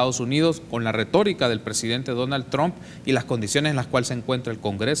los Estados Unidos, con la retórica del presidente Donald Trump y las condiciones en las cuales se encuentra el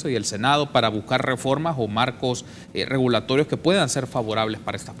Congreso y el Senado para buscar reformas o marcos regulatorios que puedan ser favorables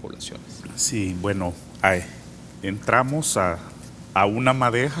para estas poblaciones? Sí, bueno, entramos a una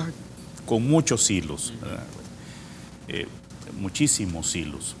madeja con muchos hilos, muchísimos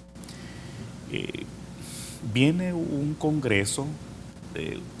hilos. Viene un Congreso,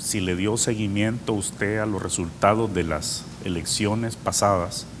 si le dio seguimiento usted a los resultados de las elecciones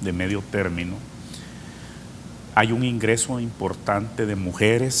pasadas de medio término, hay un ingreso importante de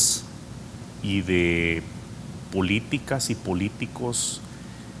mujeres y de políticas y políticos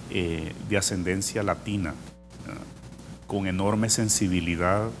de ascendencia latina, con enorme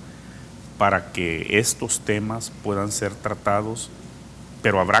sensibilidad para que estos temas puedan ser tratados,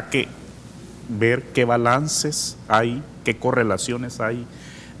 pero habrá que ver qué balances hay, qué correlaciones hay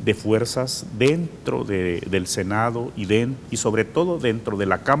de fuerzas dentro del Senado y sobre todo dentro de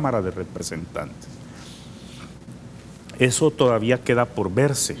la Cámara de Representantes. Eso todavía queda por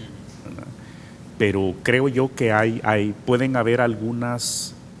verse, ¿verdad? Pero creo yo que pueden haber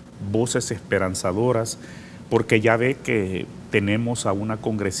algunas voces esperanzadoras, porque ya ve que tenemos a una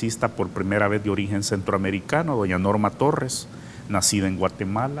congresista por primera vez de origen centroamericano, doña Norma Torres, nacida en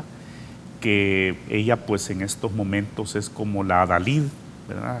Guatemala, que ella pues en estos momentos es como la adalid,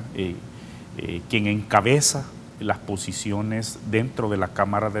 ¿verdad? Quien encabeza las posiciones dentro de la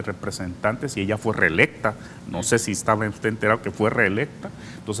Cámara de Representantes, y ella fue reelecta, no sé si estaba usted enterado que fue reelecta,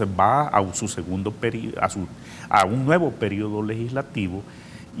 entonces va a su segundo periodo, a un nuevo periodo legislativo,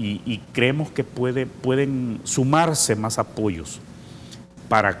 y creemos que pueden sumarse más apoyos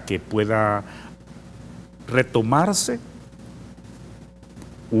para que pueda retomarse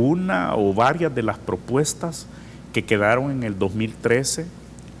una o varias de las propuestas que quedaron en el 2013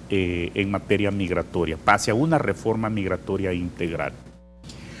 en materia migratoria, hacia una reforma migratoria integral.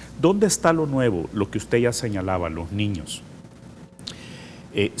 ¿Dónde está lo nuevo? Lo que usted ya señalaba, los niños.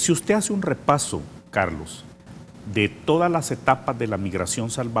 Si usted hace un repaso, Carlos, de todas las etapas de la migración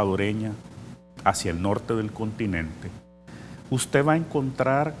salvadoreña hacia el norte del continente, usted va a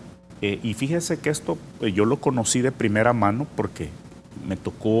encontrar, y fíjese que esto yo lo conocí de primera mano porque me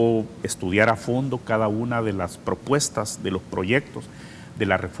tocó estudiar a fondo cada una de las propuestas, de los proyectos de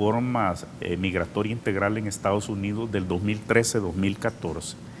la reforma migratoria integral en Estados Unidos del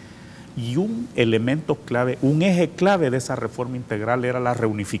 2013-2014. Y un elemento clave, un eje clave de esa reforma integral era la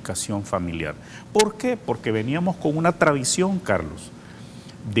reunificación familiar. ¿Por qué? Porque veníamos con una tradición, Carlos,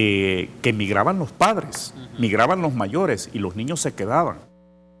 de que migraban los padres, migraban los mayores y los niños se quedaban.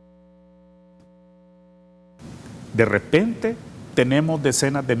 De repente tenemos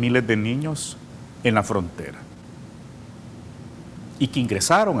decenas de miles de niños en la frontera y que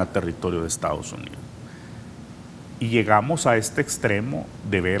ingresaron al territorio de Estados Unidos. Y llegamos a este extremo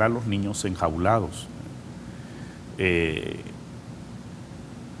de ver a los niños enjaulados.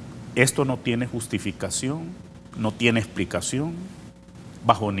 Esto no tiene justificación, no tiene explicación,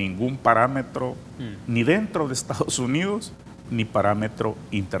 bajo ningún parámetro, ni dentro de Estados Unidos, ni parámetro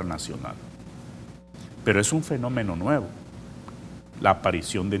internacional. Pero es un fenómeno nuevo, la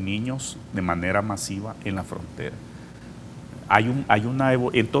aparición de niños de manera masiva en la frontera.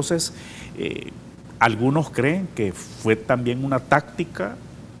 Entonces, algunos creen que fue también una táctica,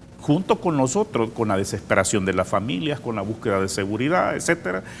 junto con nosotros, con la desesperación de las familias, con la búsqueda de seguridad,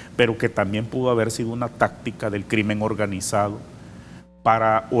 etcétera, pero que también pudo haber sido una táctica del crimen organizado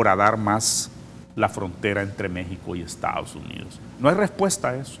para horadar más la frontera entre México y Estados Unidos. No hay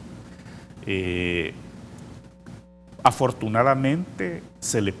respuesta a eso. Afortunadamente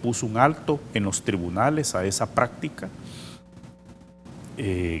se le puso un alto en los tribunales a esa práctica.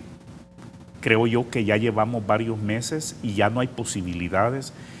 Creo yo que ya llevamos varios meses y ya no hay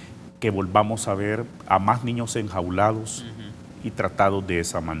posibilidades que volvamos a ver a más niños enjaulados y tratados de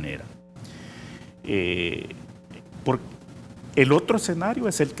esa manera. El otro escenario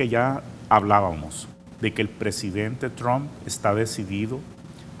es el que ya hablábamos, de que el presidente Trump está decidido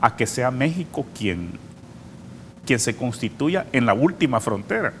a que sea México quien se constituya en la última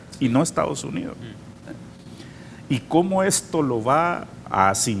frontera y no Estados Unidos. ¿Y cómo esto lo va a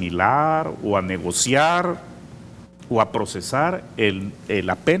asimilar o a negociar o a procesar el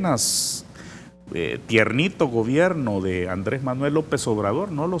apenas tiernito gobierno de Andrés Manuel López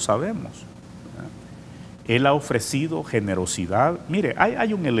Obrador? No lo sabemos. Él ha ofrecido generosidad. Mire,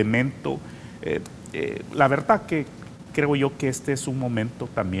 hay un elemento, la verdad que creo yo que este es un momento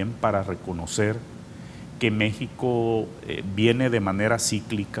también para reconocer que México viene de manera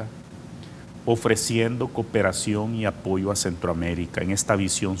cíclica ofreciendo cooperación y apoyo a Centroamérica en esta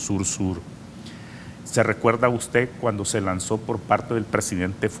visión sur-sur. ¿Se recuerda usted cuando se lanzó por parte del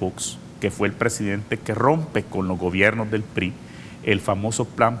presidente Fox, que fue el presidente que rompe con los gobiernos del PRI, el famoso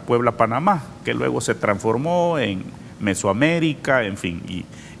Plan Puebla-Panamá, que luego se transformó en Mesoamérica, en fin,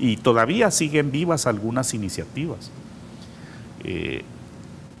 y todavía siguen vivas algunas iniciativas?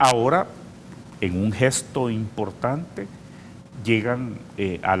 Ahora, en un gesto importante, llegan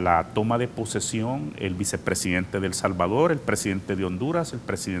a la toma de posesión el vicepresidente de El Salvador, el presidente de Honduras, el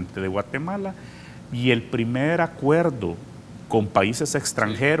presidente de Guatemala, y el primer acuerdo con países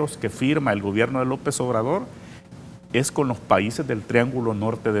extranjeros que firma el gobierno de López Obrador es con los países del Triángulo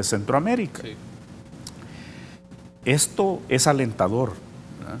Norte de Centroamérica. Sí. Esto es alentador,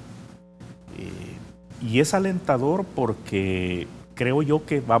 ¿verdad? Y es alentador porque creo yo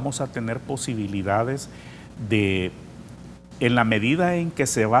que vamos a tener posibilidades de, en la medida en que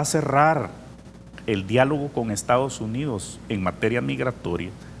se va a cerrar el diálogo con Estados Unidos en materia migratoria,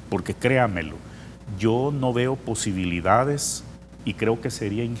 porque créamelo, yo no veo posibilidades y creo que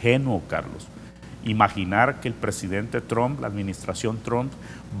sería ingenuo, Carlos, imaginar que el presidente Trump, la administración Trump,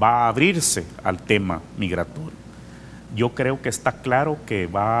 va a abrirse al tema migratorio. yo creo que está claro que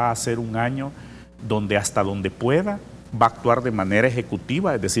va a ser un año donde hasta donde pueda va a actuar de manera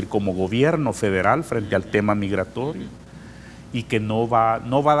ejecutiva, es decir, como gobierno federal frente al tema migratorio, y que no va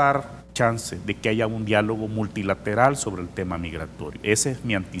a dar chance de que haya un diálogo multilateral sobre el tema migratorio. Ese es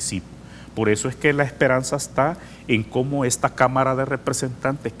mi anticipo. Por eso es que la esperanza está en cómo esta Cámara de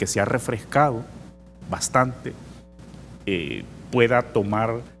Representantes, que se ha refrescado bastante, pueda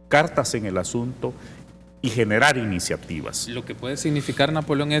tomar cartas en el asunto y generar iniciativas. Lo que puede significar,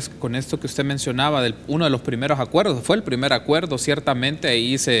 Napoleón, es con esto que usted mencionaba, uno de los primeros acuerdos, fue el primer acuerdo, ciertamente,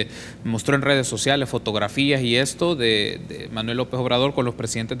 ahí se mostró en redes sociales fotografías y esto de Manuel López Obrador con los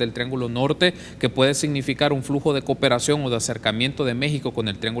presidentes del Triángulo Norte, que puede significar un flujo de cooperación o de acercamiento de México con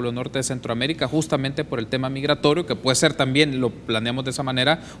el Triángulo Norte de Centroamérica, justamente por el tema migratorio, que puede ser también, lo planeamos de esa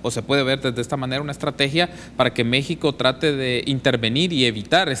manera, o se puede ver desde esta manera una estrategia para que México trate de intervenir y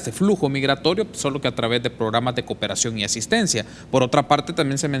evitar este flujo migratorio, solo que a través de programas de cooperación y asistencia. Por otra parte,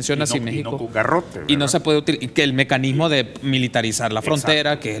 también se menciona si México... Y no se puede utilizar, que el mecanismo de militarizar la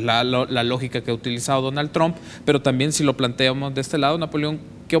frontera, exacto, que es la lógica que ha utilizado Donald Trump, pero también si lo planteamos de este lado, Napoleón,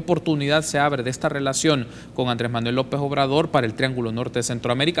 ¿qué oportunidad se abre de esta relación con Andrés Manuel López Obrador para el Triángulo Norte de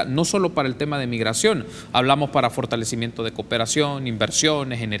Centroamérica? No solo para el tema de migración, hablamos para fortalecimiento de cooperación,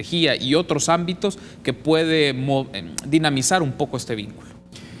 inversiones, energía y otros ámbitos que puede dinamizar un poco este vínculo.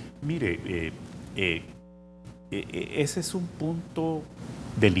 Mire, ese es un punto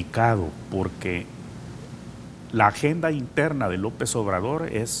delicado porque la agenda interna de López Obrador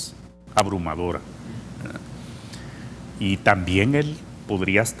es abrumadora. Y también él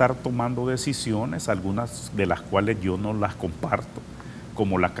podría estar tomando decisiones, algunas de las cuales yo no las comparto,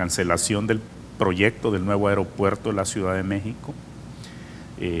 como la cancelación del proyecto del nuevo aeropuerto de la Ciudad de México.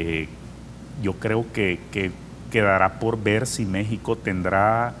 Yo creo que quedará por ver si México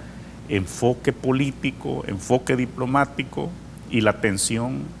tendrá enfoque político, enfoque diplomático y la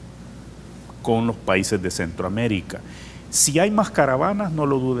tensión con los países de Centroamérica. Si hay más caravanas, no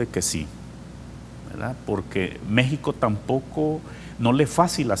lo dude que sí, ¿verdad? Porque México tampoco, no le es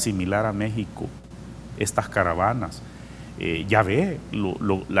fácil asimilar a México estas caravanas. Ya ve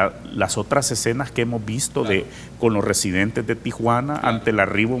las otras escenas que hemos visto con los residentes de Tijuana ante el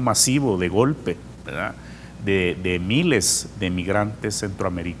arribo masivo de golpe, ¿verdad?, de miles de migrantes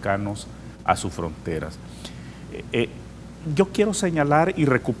centroamericanos a sus fronteras. Yo quiero señalar y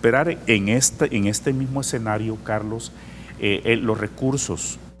recuperar en este mismo escenario, Carlos, los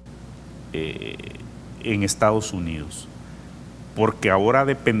recursos en Estados Unidos, porque ahora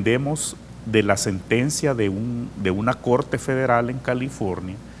dependemos de la sentencia de una corte federal en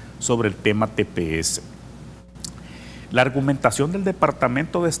California sobre el tema TPS. La argumentación del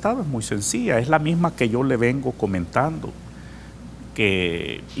Departamento de Estado es muy sencilla, es la misma que yo le vengo comentando,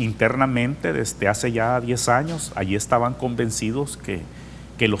 que internamente desde hace ya 10 años, allí estaban convencidos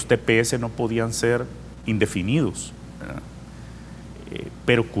que los TPS no podían ser indefinidos.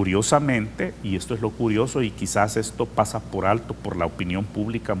 Pero curiosamente, y esto es lo curioso y quizás esto pasa por alto por la opinión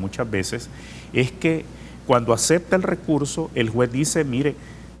pública muchas veces, es que cuando acepta el recurso, el juez dice, mire,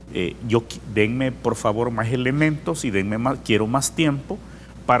 denme por favor más elementos y quiero más tiempo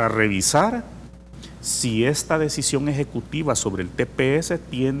para revisar si esta decisión ejecutiva sobre el TPS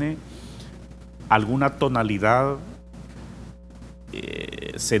tiene alguna tonalidad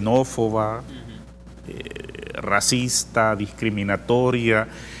xenófoba, racista, discriminatoria.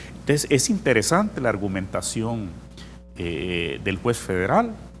 Entonces es interesante la argumentación del juez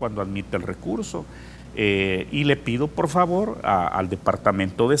federal cuando admite el recurso. Y le pido por favor al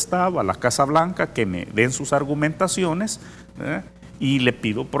Departamento de Estado, a la Casa Blanca, que me den sus argumentaciones, y le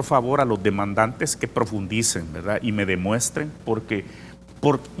pido por favor a los demandantes que profundicen, ¿verdad?, y me demuestren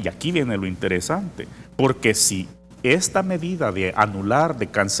y aquí viene lo interesante, porque si esta medida de anular, de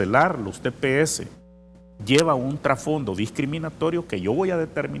cancelar los TPS lleva un trasfondo discriminatorio que yo voy a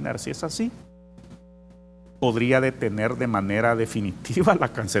determinar si es así, podría detener de manera definitiva la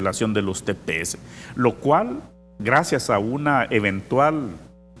cancelación de los TPS, lo cual, gracias a una eventual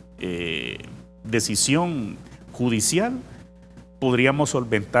decisión judicial, podríamos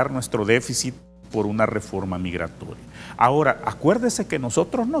solventar nuestro déficit por una reforma migratoria. Ahora, acuérdese que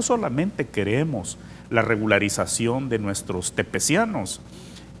nosotros no solamente queremos la regularización de nuestros tepecianos,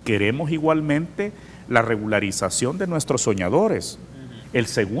 queremos igualmente la regularización de nuestros soñadores. El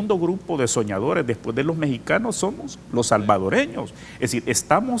segundo grupo de soñadores después de los mexicanos somos los salvadoreños. Es decir,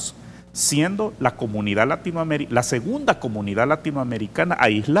 estamos siendo la comunidad latinoamericana, la segunda comunidad latinoamericana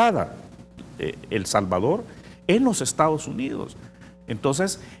aislada, El Salvador, en los Estados Unidos.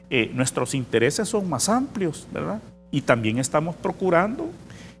 Entonces, nuestros intereses son más amplios, ¿verdad? Y también estamos procurando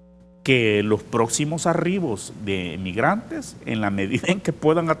que los próximos arribos de migrantes, en la medida en que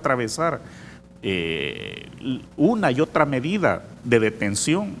puedan atravesar una y otra medida de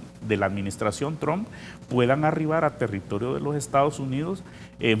detención de la administración Trump, puedan arribar a territorio de los Estados Unidos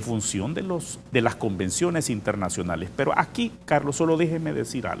en función de las convenciones internacionales. Pero aquí, Carlos, solo déjeme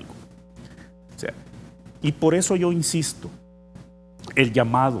decir algo. O sea, y por eso yo insisto, el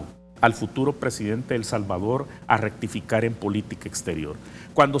llamado al futuro presidente de El Salvador a rectificar en política exterior.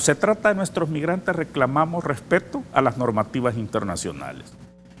 Cuando se trata de nuestros migrantes reclamamos respeto a las normativas internacionales.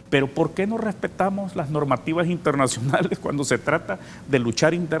 Pero ¿por qué no respetamos las normativas internacionales cuando se trata de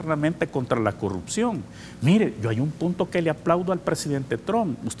luchar internamente contra la corrupción? Mire, yo hay un punto que le aplaudo al presidente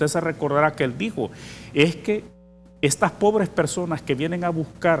Trump. Usted se recordará que él dijo, es que estas pobres personas que vienen a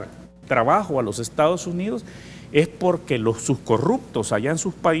buscar trabajo a los Estados Unidos es porque sus corruptos allá en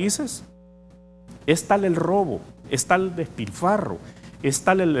sus países, es tal el robo, es tal el despilfarro, es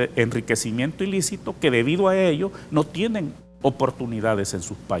tal el enriquecimiento ilícito que debido a ello no tienen oportunidades en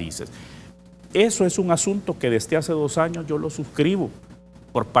sus países. Eso es un asunto que desde hace 2 años yo lo suscribo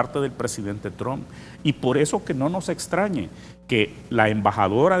por parte del presidente Trump, y por eso que no nos extrañe que la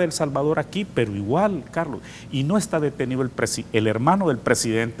embajadora de El Salvador aquí, pero igual, Carlos, y no está detenido el hermano del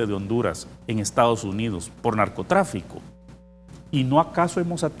presidente de Honduras en Estados Unidos por narcotráfico. ¿Y no acaso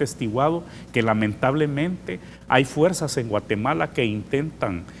hemos atestiguado que lamentablemente hay fuerzas en Guatemala que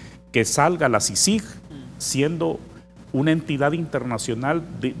intentan que salga la CICIG siendo una entidad internacional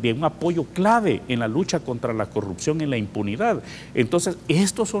de un apoyo clave en la lucha contra la corrupción y la impunidad? Entonces,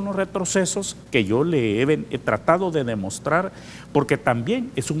 estos son los retrocesos que yo le he tratado de demostrar, porque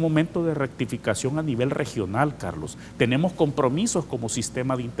también es un momento de rectificación a nivel regional, Carlos. Tenemos compromisos como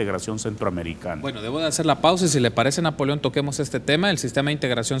sistema de integración centroamericano. Bueno, debo de hacer la pausa y si le parece, Napoleón, toquemos este tema, el sistema de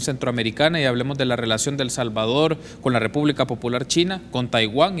integración centroamericana, y hablemos de la relación de El Salvador con la República Popular China, con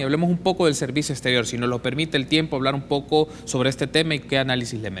Taiwán, y hablemos un poco del servicio exterior, si nos lo permite el tiempo, hablar un poco sobre este tema y qué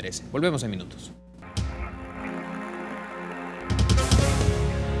análisis le merece. Volvemos en minutos.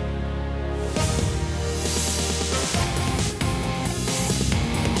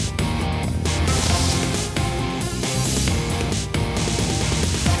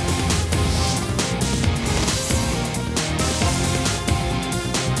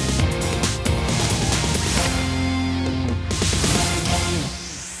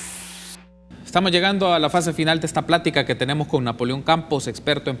 Estamos llegando a la fase final de esta plática que tenemos con Napoleón Campos,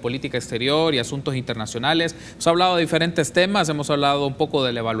 experto en política exterior y asuntos internacionales. Hemos hablado de diferentes temas, hemos hablado un poco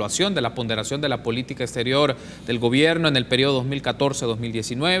de la evaluación, de la ponderación de la política exterior del gobierno en el periodo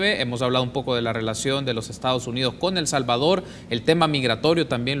 2014-2019. Hemos hablado un poco de la relación de los Estados Unidos con El Salvador. El tema migratorio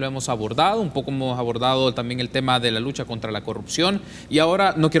también lo hemos abordado. Un poco hemos abordado también el tema de la lucha contra la corrupción. Y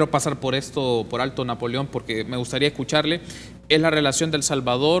ahora no quiero pasar por esto por alto, Napoleón, porque me gustaría escucharle. Es la relación de El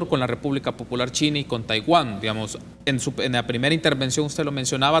Salvador con la República Popular China y con Taiwán. Digamos, en la primera intervención usted lo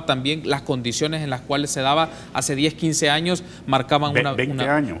mencionaba también, las condiciones en las cuales se daba hace 10, 15 años marcaban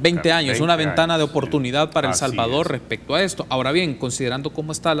 20 años, una ventana de oportunidad para El Salvador respecto a esto. Ahora bien, considerando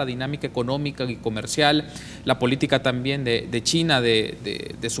cómo está la dinámica económica y comercial, la política también de China,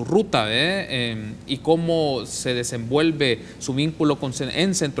 de su ruta, y cómo se desenvuelve su vínculo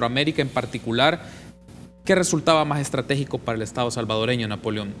en Centroamérica en particular, ¿qué resultaba más estratégico para el Estado salvadoreño,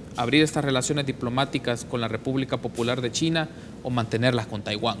 Napoleón? ¿Abrir estas relaciones diplomáticas con la República Popular de China o mantenerlas con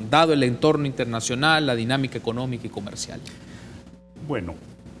Taiwán, dado el entorno internacional, la dinámica económica y comercial? Bueno,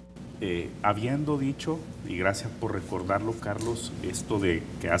 habiendo dicho, y gracias por recordarlo, Carlos, esto de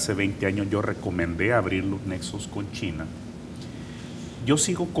que hace 20 años yo recomendé abrir los nexos con China, yo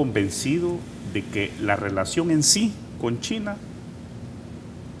sigo convencido de que la relación en sí con China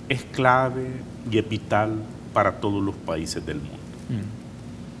es clave y es vital para todos los países del mundo.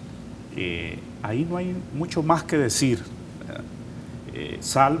 Ahí no hay mucho más que decir,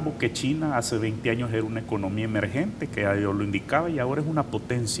 salvo que China hace 20 años era una economía emergente, que ya yo lo indicaba, y ahora es una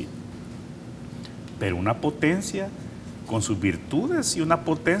potencia. Pero una potencia con sus virtudes y una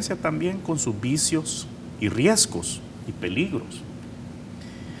potencia también con sus vicios y riesgos y peligros.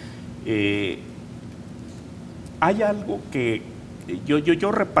 Hay algo que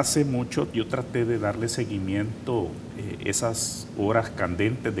yo repasé mucho, yo traté de darle seguimiento esas horas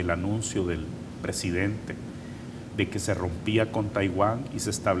candentes del anuncio del presidente de que se rompía con Taiwán y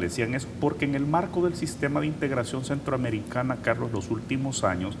se establecían eso, porque en el marco del sistema de integración centroamericana, Carlos, los últimos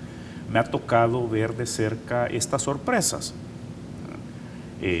años me ha tocado ver de cerca estas sorpresas.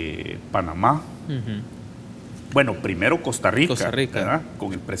 Panamá, bueno, primero Costa Rica.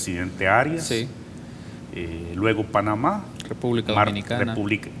 Con el presidente Arias, sí. Luego Panamá, República Dominicana.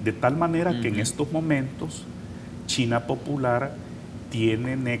 De tal manera que en estos momentos China Popular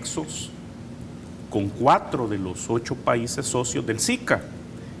tiene nexos con 4 de los 8 países socios del SICA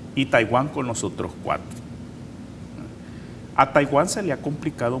y Taiwán con los otros 4. A Taiwán se le ha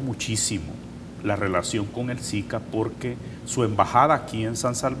complicado muchísimo la relación con el SICA porque su embajada aquí en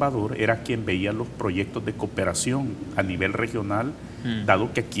San Salvador era quien veía los proyectos de cooperación a nivel regional,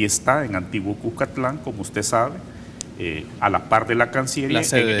 dado que aquí está en Antiguo Cuscatlán, como usted sabe, a la par de la Cancillería,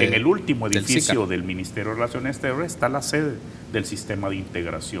 en el último edificio del Ministerio de Relaciones Exteriores está la sede del sistema de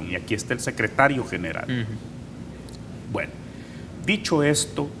integración y aquí está el secretario general. Bueno, dicho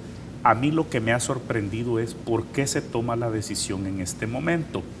esto, a mí lo que me ha sorprendido es por qué se toma la decisión en este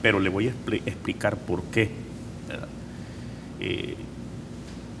momento, pero le voy a explicar por qué.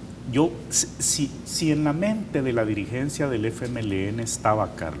 Si en la mente de la dirigencia del FMLN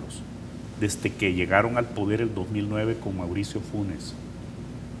estaba, Carlos, desde que llegaron al poder el 2009 con Mauricio Funes,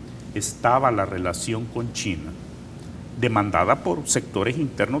 estaba la relación con China, demandada por sectores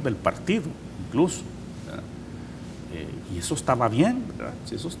internos del partido, incluso. Y eso estaba bien, ¿verdad?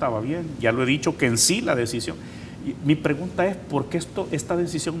 Sí, eso estaba bien. Ya lo he dicho que en sí la decisión. Mi pregunta es, ¿por qué esta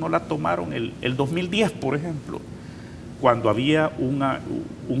decisión no la tomaron el 2010, por ejemplo? Cuando había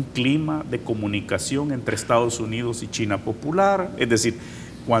un clima de comunicación entre Estados Unidos y China popular, es decir,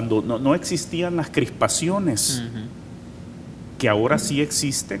 cuando no existían las crispaciones que ahora sí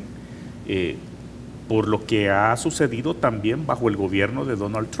existen, por lo que ha sucedido también bajo el gobierno de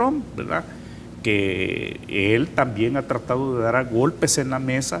Donald Trump, ¿verdad? Que él también ha tratado de dar a golpes en la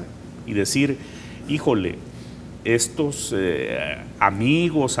mesa y decir, híjole, estos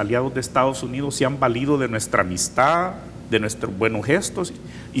amigos, aliados de Estados Unidos se han valido de nuestra amistad, de nuestros buenos gestos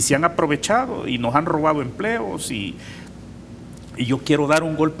y se han aprovechado y nos han robado empleos y yo quiero dar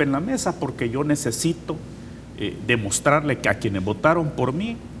un golpe en la mesa porque yo necesito demostrarle que a quienes votaron por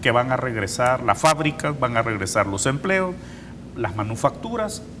mí que van a regresar las fábricas, van a regresar los empleos, las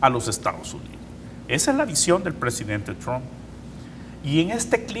manufacturas a los Estados Unidos. Esa es la visión del presidente Trump. Y en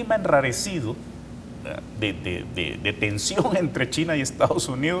este clima enrarecido de tensión entre China y Estados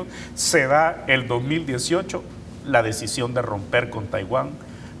Unidos, se da el 2018 la decisión de romper con Taiwán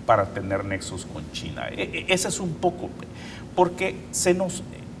para tener nexos con China. Ese es un poco, porque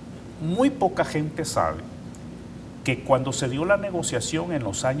muy poca gente sabe que cuando se dio la negociación en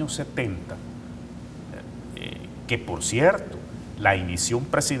los años 70, que por cierto, la inició un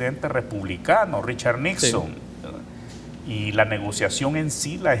presidente republicano, Richard Nixon, sí. Y la negociación en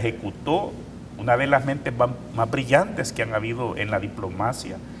sí la ejecutó una de las mentes más brillantes que han habido en la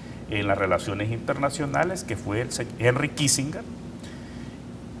diplomacia, en las relaciones internacionales, que fue Henry Kissinger.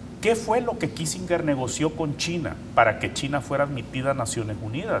 ¿Qué fue lo que Kissinger negoció con China para que China fuera admitida a Naciones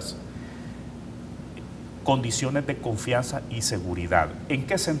Unidas? Condiciones de confianza y seguridad. ¿En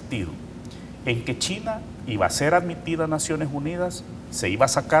qué sentido? En que China iba a ser admitida a Naciones Unidas, se iba a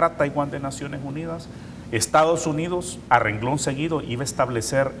sacar a Taiwán de Naciones Unidas, Estados Unidos a renglón seguido iba a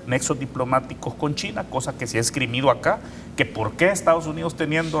establecer nexos diplomáticos con China, cosa que se ha esgrimido acá, que por qué Estados Unidos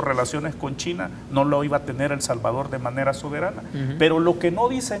teniendo relaciones con China no lo iba a tener El Salvador de manera soberana. Pero lo que no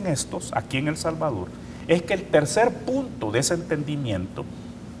dicen estos aquí en El Salvador es que el tercer punto de ese entendimiento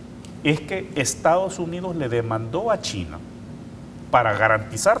es que Estados Unidos le demandó a China, para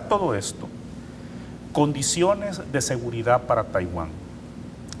garantizar todo esto, condiciones de seguridad para Taiwán,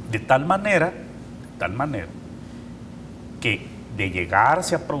 de tal manera que de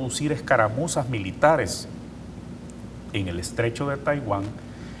llegarse a producir escaramuzas militares en el estrecho de Taiwán,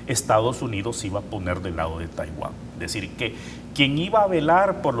 Estados Unidos iba a poner del lado de Taiwán. Es decir, que quien iba a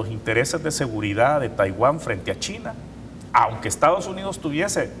velar por los intereses de seguridad de Taiwán frente a China, aunque Estados Unidos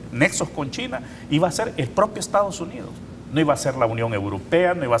tuviese nexos con China, iba a ser el propio Estados Unidos. No iba a ser la Unión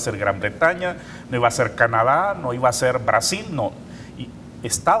Europea, no iba a ser Gran Bretaña, no iba a ser Canadá, no iba a ser Brasil, no,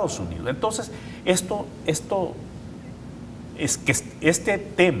 Estados Unidos. Entonces, esto es que este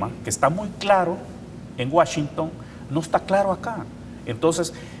tema, que está muy claro en Washington, no está claro acá.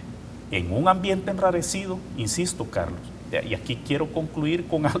 Entonces, en un ambiente enrarecido, insisto, Carlos, y aquí quiero concluir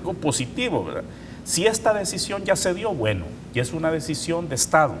con algo positivo, ¿verdad? Si esta decisión ya se dio, bueno, ya es una decisión de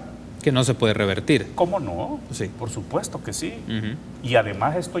Estado. Que no se puede revertir. ¿Cómo no? Sí. Por supuesto que sí. Y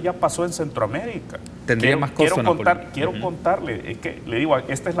además esto ya pasó en Centroamérica. Tendría más costo. Quiero contarle, es que le digo,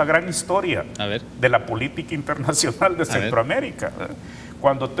 esta es la gran historia de la política internacional de Centroamérica.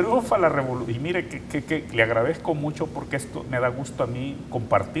 Cuando triunfa la revolución, y mire que le agradezco mucho porque esto me da gusto a mí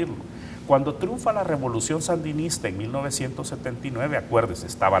compartirlo. Cuando triunfa la revolución sandinista en 1979, acuérdese,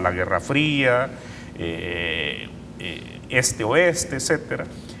 estaba la Guerra Fría, este-oeste, etcétera.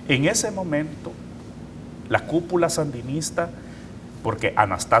 En ese momento, la cúpula sandinista, porque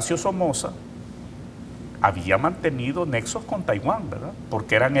Anastasio Somoza había mantenido nexos con Taiwán, ¿verdad?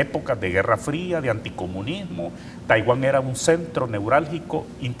 Porque eran épocas de Guerra Fría, de anticomunismo. Taiwán era un centro neurálgico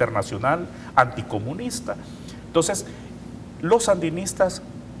internacional anticomunista. Entonces, los sandinistas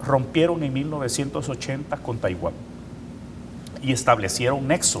rompieron en 1980 con Taiwán y establecieron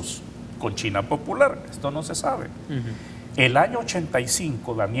nexos con China Popular. Esto no se sabe. El año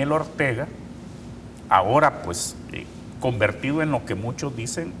 85, Daniel Ortega, ahora pues convertido en lo que muchos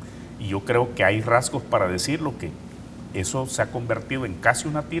dicen, y yo creo que hay rasgos para decirlo, que eso se ha convertido en casi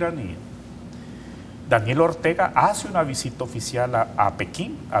una tiranía. Daniel Ortega hace una visita oficial a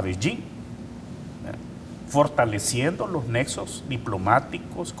Pekín, a Beijing, fortaleciendo los nexos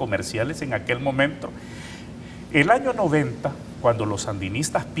diplomáticos, comerciales en aquel momento. El año 90, cuando los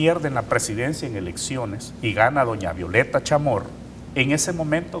sandinistas pierden la presidencia en elecciones y gana doña Violeta Chamorro, en ese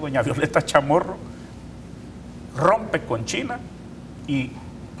momento doña Violeta Chamorro rompe con China y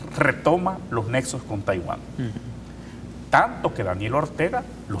retoma los nexos con Taiwán. Tanto que Daniel Ortega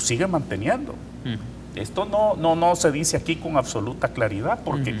lo sigue manteniendo. Esto no se dice aquí con absoluta claridad,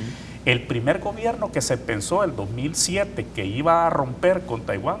 porque el primer gobierno que se pensó el 2007 que iba a romper con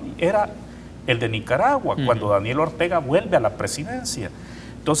Taiwán era el de Nicaragua, cuando Daniel Ortega vuelve a la presidencia.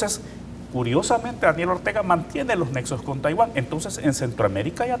 Entonces, curiosamente, Daniel Ortega mantiene los nexos con Taiwán. Entonces, en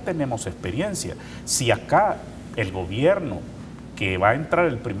Centroamérica ya tenemos experiencia. Si acá el gobierno que va a entrar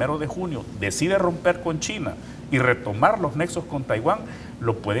el 1 de junio decide romper con China y retomar los nexos con Taiwán,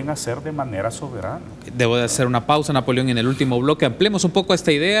 lo pueden hacer de manera soberana. Debo de hacer una pausa, Napoleón, en el último bloque. Ampliemos un poco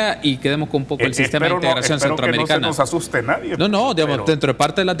esta idea y quedemos con un poco el sistema de integración centroamericana. Que no se nos asuste nadie. No, digamos, dentro de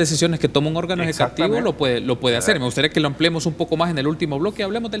parte de las decisiones que toma un órgano ejecutivo lo puede hacer. Me gustaría que lo ampliemos un poco más en el último bloque.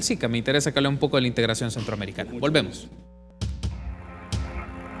 Hablemos del SICA. Me interesa que hablemos un poco de la integración centroamericana. Volvemos.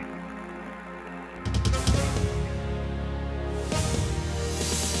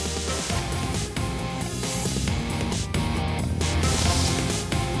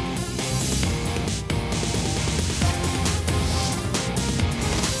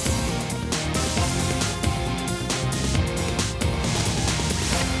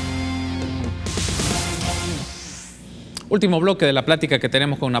 Último bloque de la plática que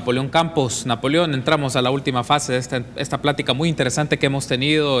tenemos con Napoleón Campos. Napoleón, entramos a la última fase de esta plática muy interesante que hemos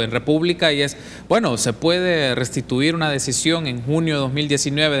tenido en República, y es, bueno, ¿se puede restituir una decisión en junio de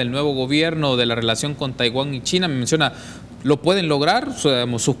 2019 del nuevo gobierno de la relación con Taiwán y China? Me menciona, ¿lo pueden lograr?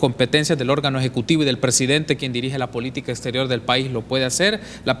 Sus competencias del órgano ejecutivo y del presidente, quien dirige la política exterior del país, lo puede hacer.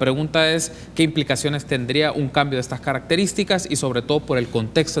 La pregunta es, ¿qué implicaciones tendría un cambio de estas características? Y sobre todo por el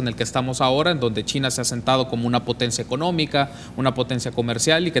contexto en el que estamos ahora, en donde China se ha sentado como una potencia económica, una potencia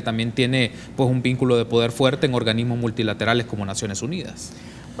comercial, y que también tiene pues un vínculo de poder fuerte en organismos multilaterales como Naciones Unidas.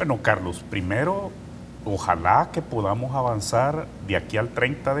 Bueno, Carlos, primero, ojalá que podamos avanzar de aquí al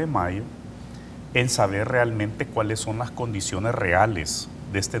 30 de mayo en saber realmente cuáles son las condiciones reales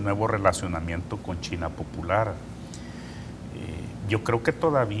de este nuevo relacionamiento con China Popular. Yo creo que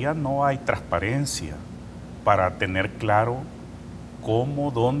todavía no hay transparencia para tener claro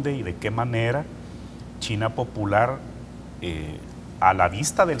cómo, dónde y de qué manera China Popular, a la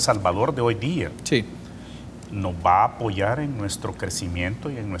vista del Salvador de hoy día, nos va a apoyar en nuestro crecimiento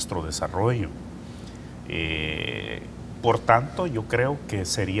y en nuestro desarrollo. Por tanto, yo creo que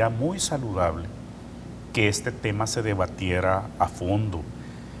sería muy saludable que este tema se debatiera a fondo,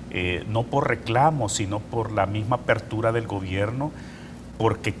 no por reclamo, sino por la misma apertura del gobierno,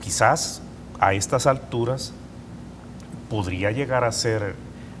 porque quizás a estas alturas podría llegar a ser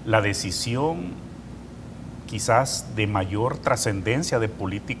la decisión quizás de mayor trascendencia de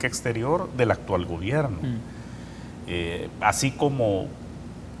política exterior del actual gobierno. Así como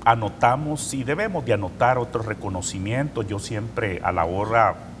anotamos y debemos de anotar otros reconocimientos, yo siempre a la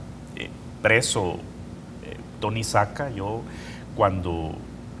hora preso Tony Saca, yo cuando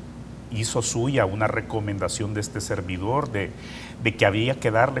hizo suya una recomendación de este servidor de que había que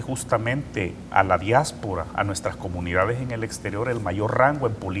darle justamente a la diáspora, a nuestras comunidades en el exterior, el mayor rango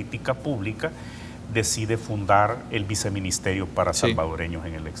en política pública, decide fundar el viceministerio para salvadoreños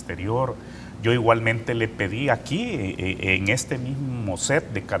en el exterior. Yo igualmente le pedí aquí, en este mismo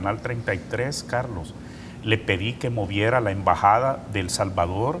set de Canal 33, Carlos, le pedí que moviera la embajada del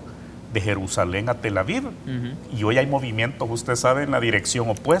Salvador de Jerusalén a Tel Aviv, y hoy hay movimientos, usted sabe, en la dirección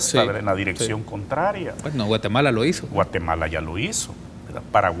opuesta, en la dirección contraria. Bueno, Guatemala lo hizo. Guatemala ya lo hizo, ¿verdad?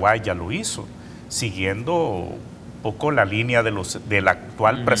 Paraguay ya lo hizo, siguiendo un poco la línea del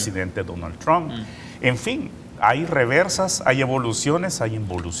actual presidente Donald Trump. En fin, hay reversas, hay evoluciones, hay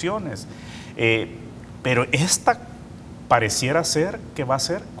involuciones, pero esta pareciera ser que va a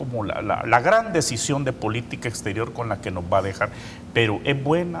ser como la gran decisión de política exterior con la que nos va a dejar. Pero ¿es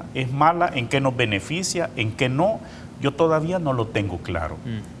buena, es mala, en qué nos beneficia, en qué no? Yo todavía no lo tengo claro.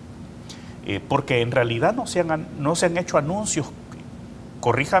 Porque en realidad no se han hecho anuncios,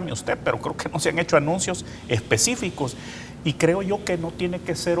 corríjame usted, pero creo que no se han hecho anuncios específicos. Y creo yo que no tiene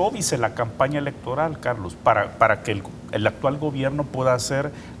que ser óbice la campaña electoral, Carlos, para que el actual gobierno pueda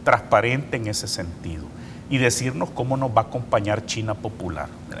ser transparente en ese sentido y decirnos cómo nos va a acompañar China popular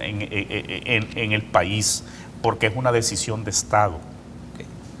en el país, porque es una decisión de Estado.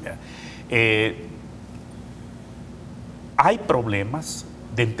 Hay problemas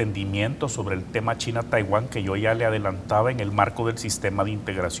de entendimiento sobre el tema China-Taiwán que yo ya le adelantaba en el marco del sistema de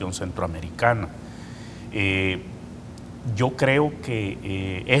integración centroamericana. Yo creo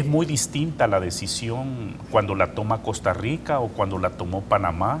que es muy distinta la decisión cuando la toma Costa Rica o cuando la tomó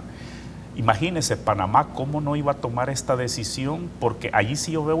Panamá. Imagínense, Panamá, ¿cómo no iba a tomar esta decisión? Porque allí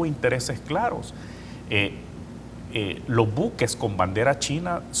sí yo veo intereses claros. Los buques con bandera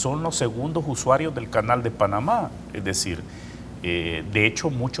china son los segundos usuarios del canal de Panamá. Es decir, de hecho,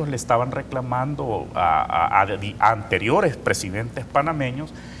 muchos le estaban reclamando a anteriores presidentes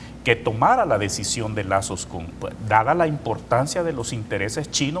panameños que tomara la decisión de lazos dada la importancia de los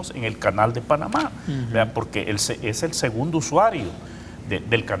intereses chinos en el canal de Panamá, porque él es el segundo usuario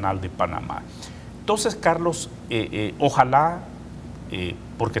del canal de Panamá. Entonces, Carlos, ojalá,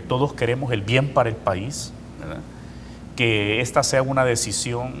 porque todos queremos el bien para el país, ¿verdad?, que esta sea una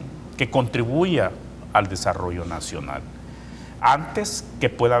decisión que contribuya al desarrollo nacional. Antes que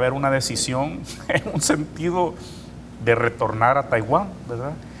pueda haber una decisión en un sentido de retornar a Taiwán,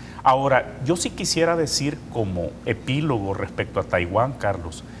 ¿verdad? Ahora, yo sí quisiera decir como epílogo respecto a Taiwán,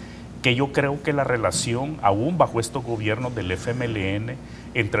 Carlos, que yo creo que la relación, aún bajo estos gobiernos del FMLN,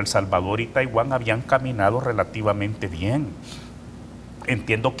 entre El Salvador y Taiwán habían caminado relativamente bien.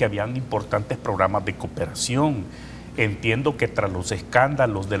 Entiendo que habían importantes programas de cooperación. Entiendo que tras los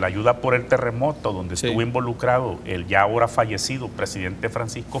escándalos de la ayuda por el terremoto, donde estuvo involucrado el ya ahora fallecido presidente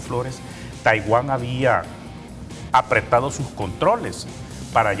Francisco Flores, Taiwán había apretado sus controles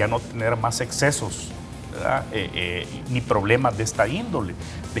para ya no tener más excesos, ni problemas de esta índole,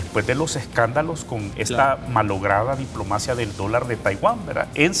 después de los escándalos con esta malograda diplomacia del dólar de Taiwán, ¿verdad?,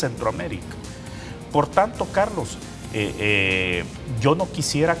 en Centroamérica. Por tanto, Carlos, yo no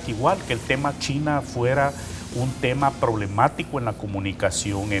quisiera que igual que el tema China fuera un tema problemático en la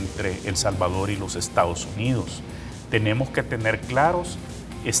comunicación entre El Salvador y los Estados Unidos. Tenemos que tener claros,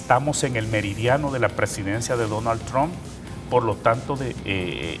 estamos en el meridiano de la presidencia de Donald Trump, por lo tanto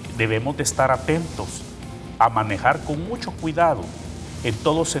debemos de estar atentos a manejar con mucho cuidado, en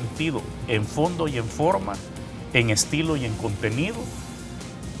todo sentido, en fondo y en forma, en estilo y en contenido,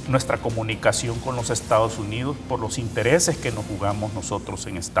 nuestra comunicación con los Estados Unidos por los intereses que nos jugamos nosotros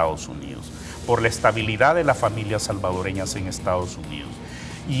en Estados Unidos, por la estabilidad de las familias salvadoreñas en Estados Unidos,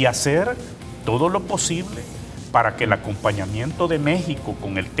 y hacer todo lo posible para que el acompañamiento de México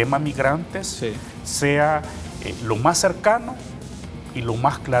con el tema migrantes sea lo más cercano y lo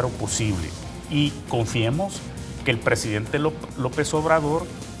más claro posible. Y confiemos que el presidente López Obrador,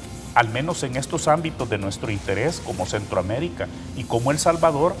 al menos en estos ámbitos de nuestro interés como Centroamérica y como El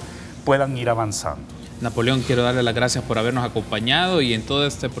Salvador, puedan ir avanzando. Napoleón, quiero darle las gracias por habernos acompañado, y en todo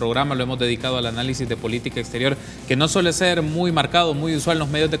este programa lo hemos dedicado al análisis de política exterior, que no suele ser muy marcado, muy usual en los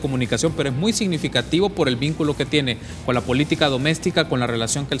medios de comunicación, pero es muy significativo por el vínculo que tiene con la política doméstica, con la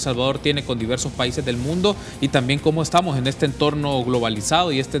relación que El Salvador tiene con diversos países del mundo, y también cómo estamos en este entorno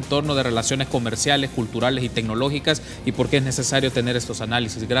globalizado y este entorno de relaciones comerciales, culturales y tecnológicas, y por qué es necesario tener estos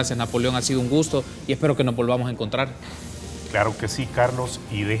análisis. Gracias, Napoleón, ha sido un gusto y espero que nos volvamos a encontrar. Claro que sí, Carlos,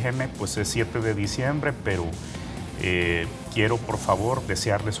 y déjeme, pues es 7 de diciembre, pero quiero por favor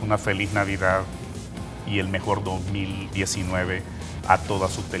desearles una feliz Navidad y el mejor 2019 a toda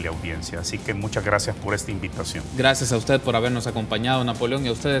su teleaudiencia. Así que muchas gracias por esta invitación. Gracias a usted por habernos acompañado, Napoleón, y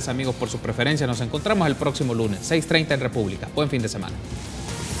a ustedes, amigos, por su preferencia. Nos encontramos el próximo lunes, 6:30 en República. Buen fin de semana.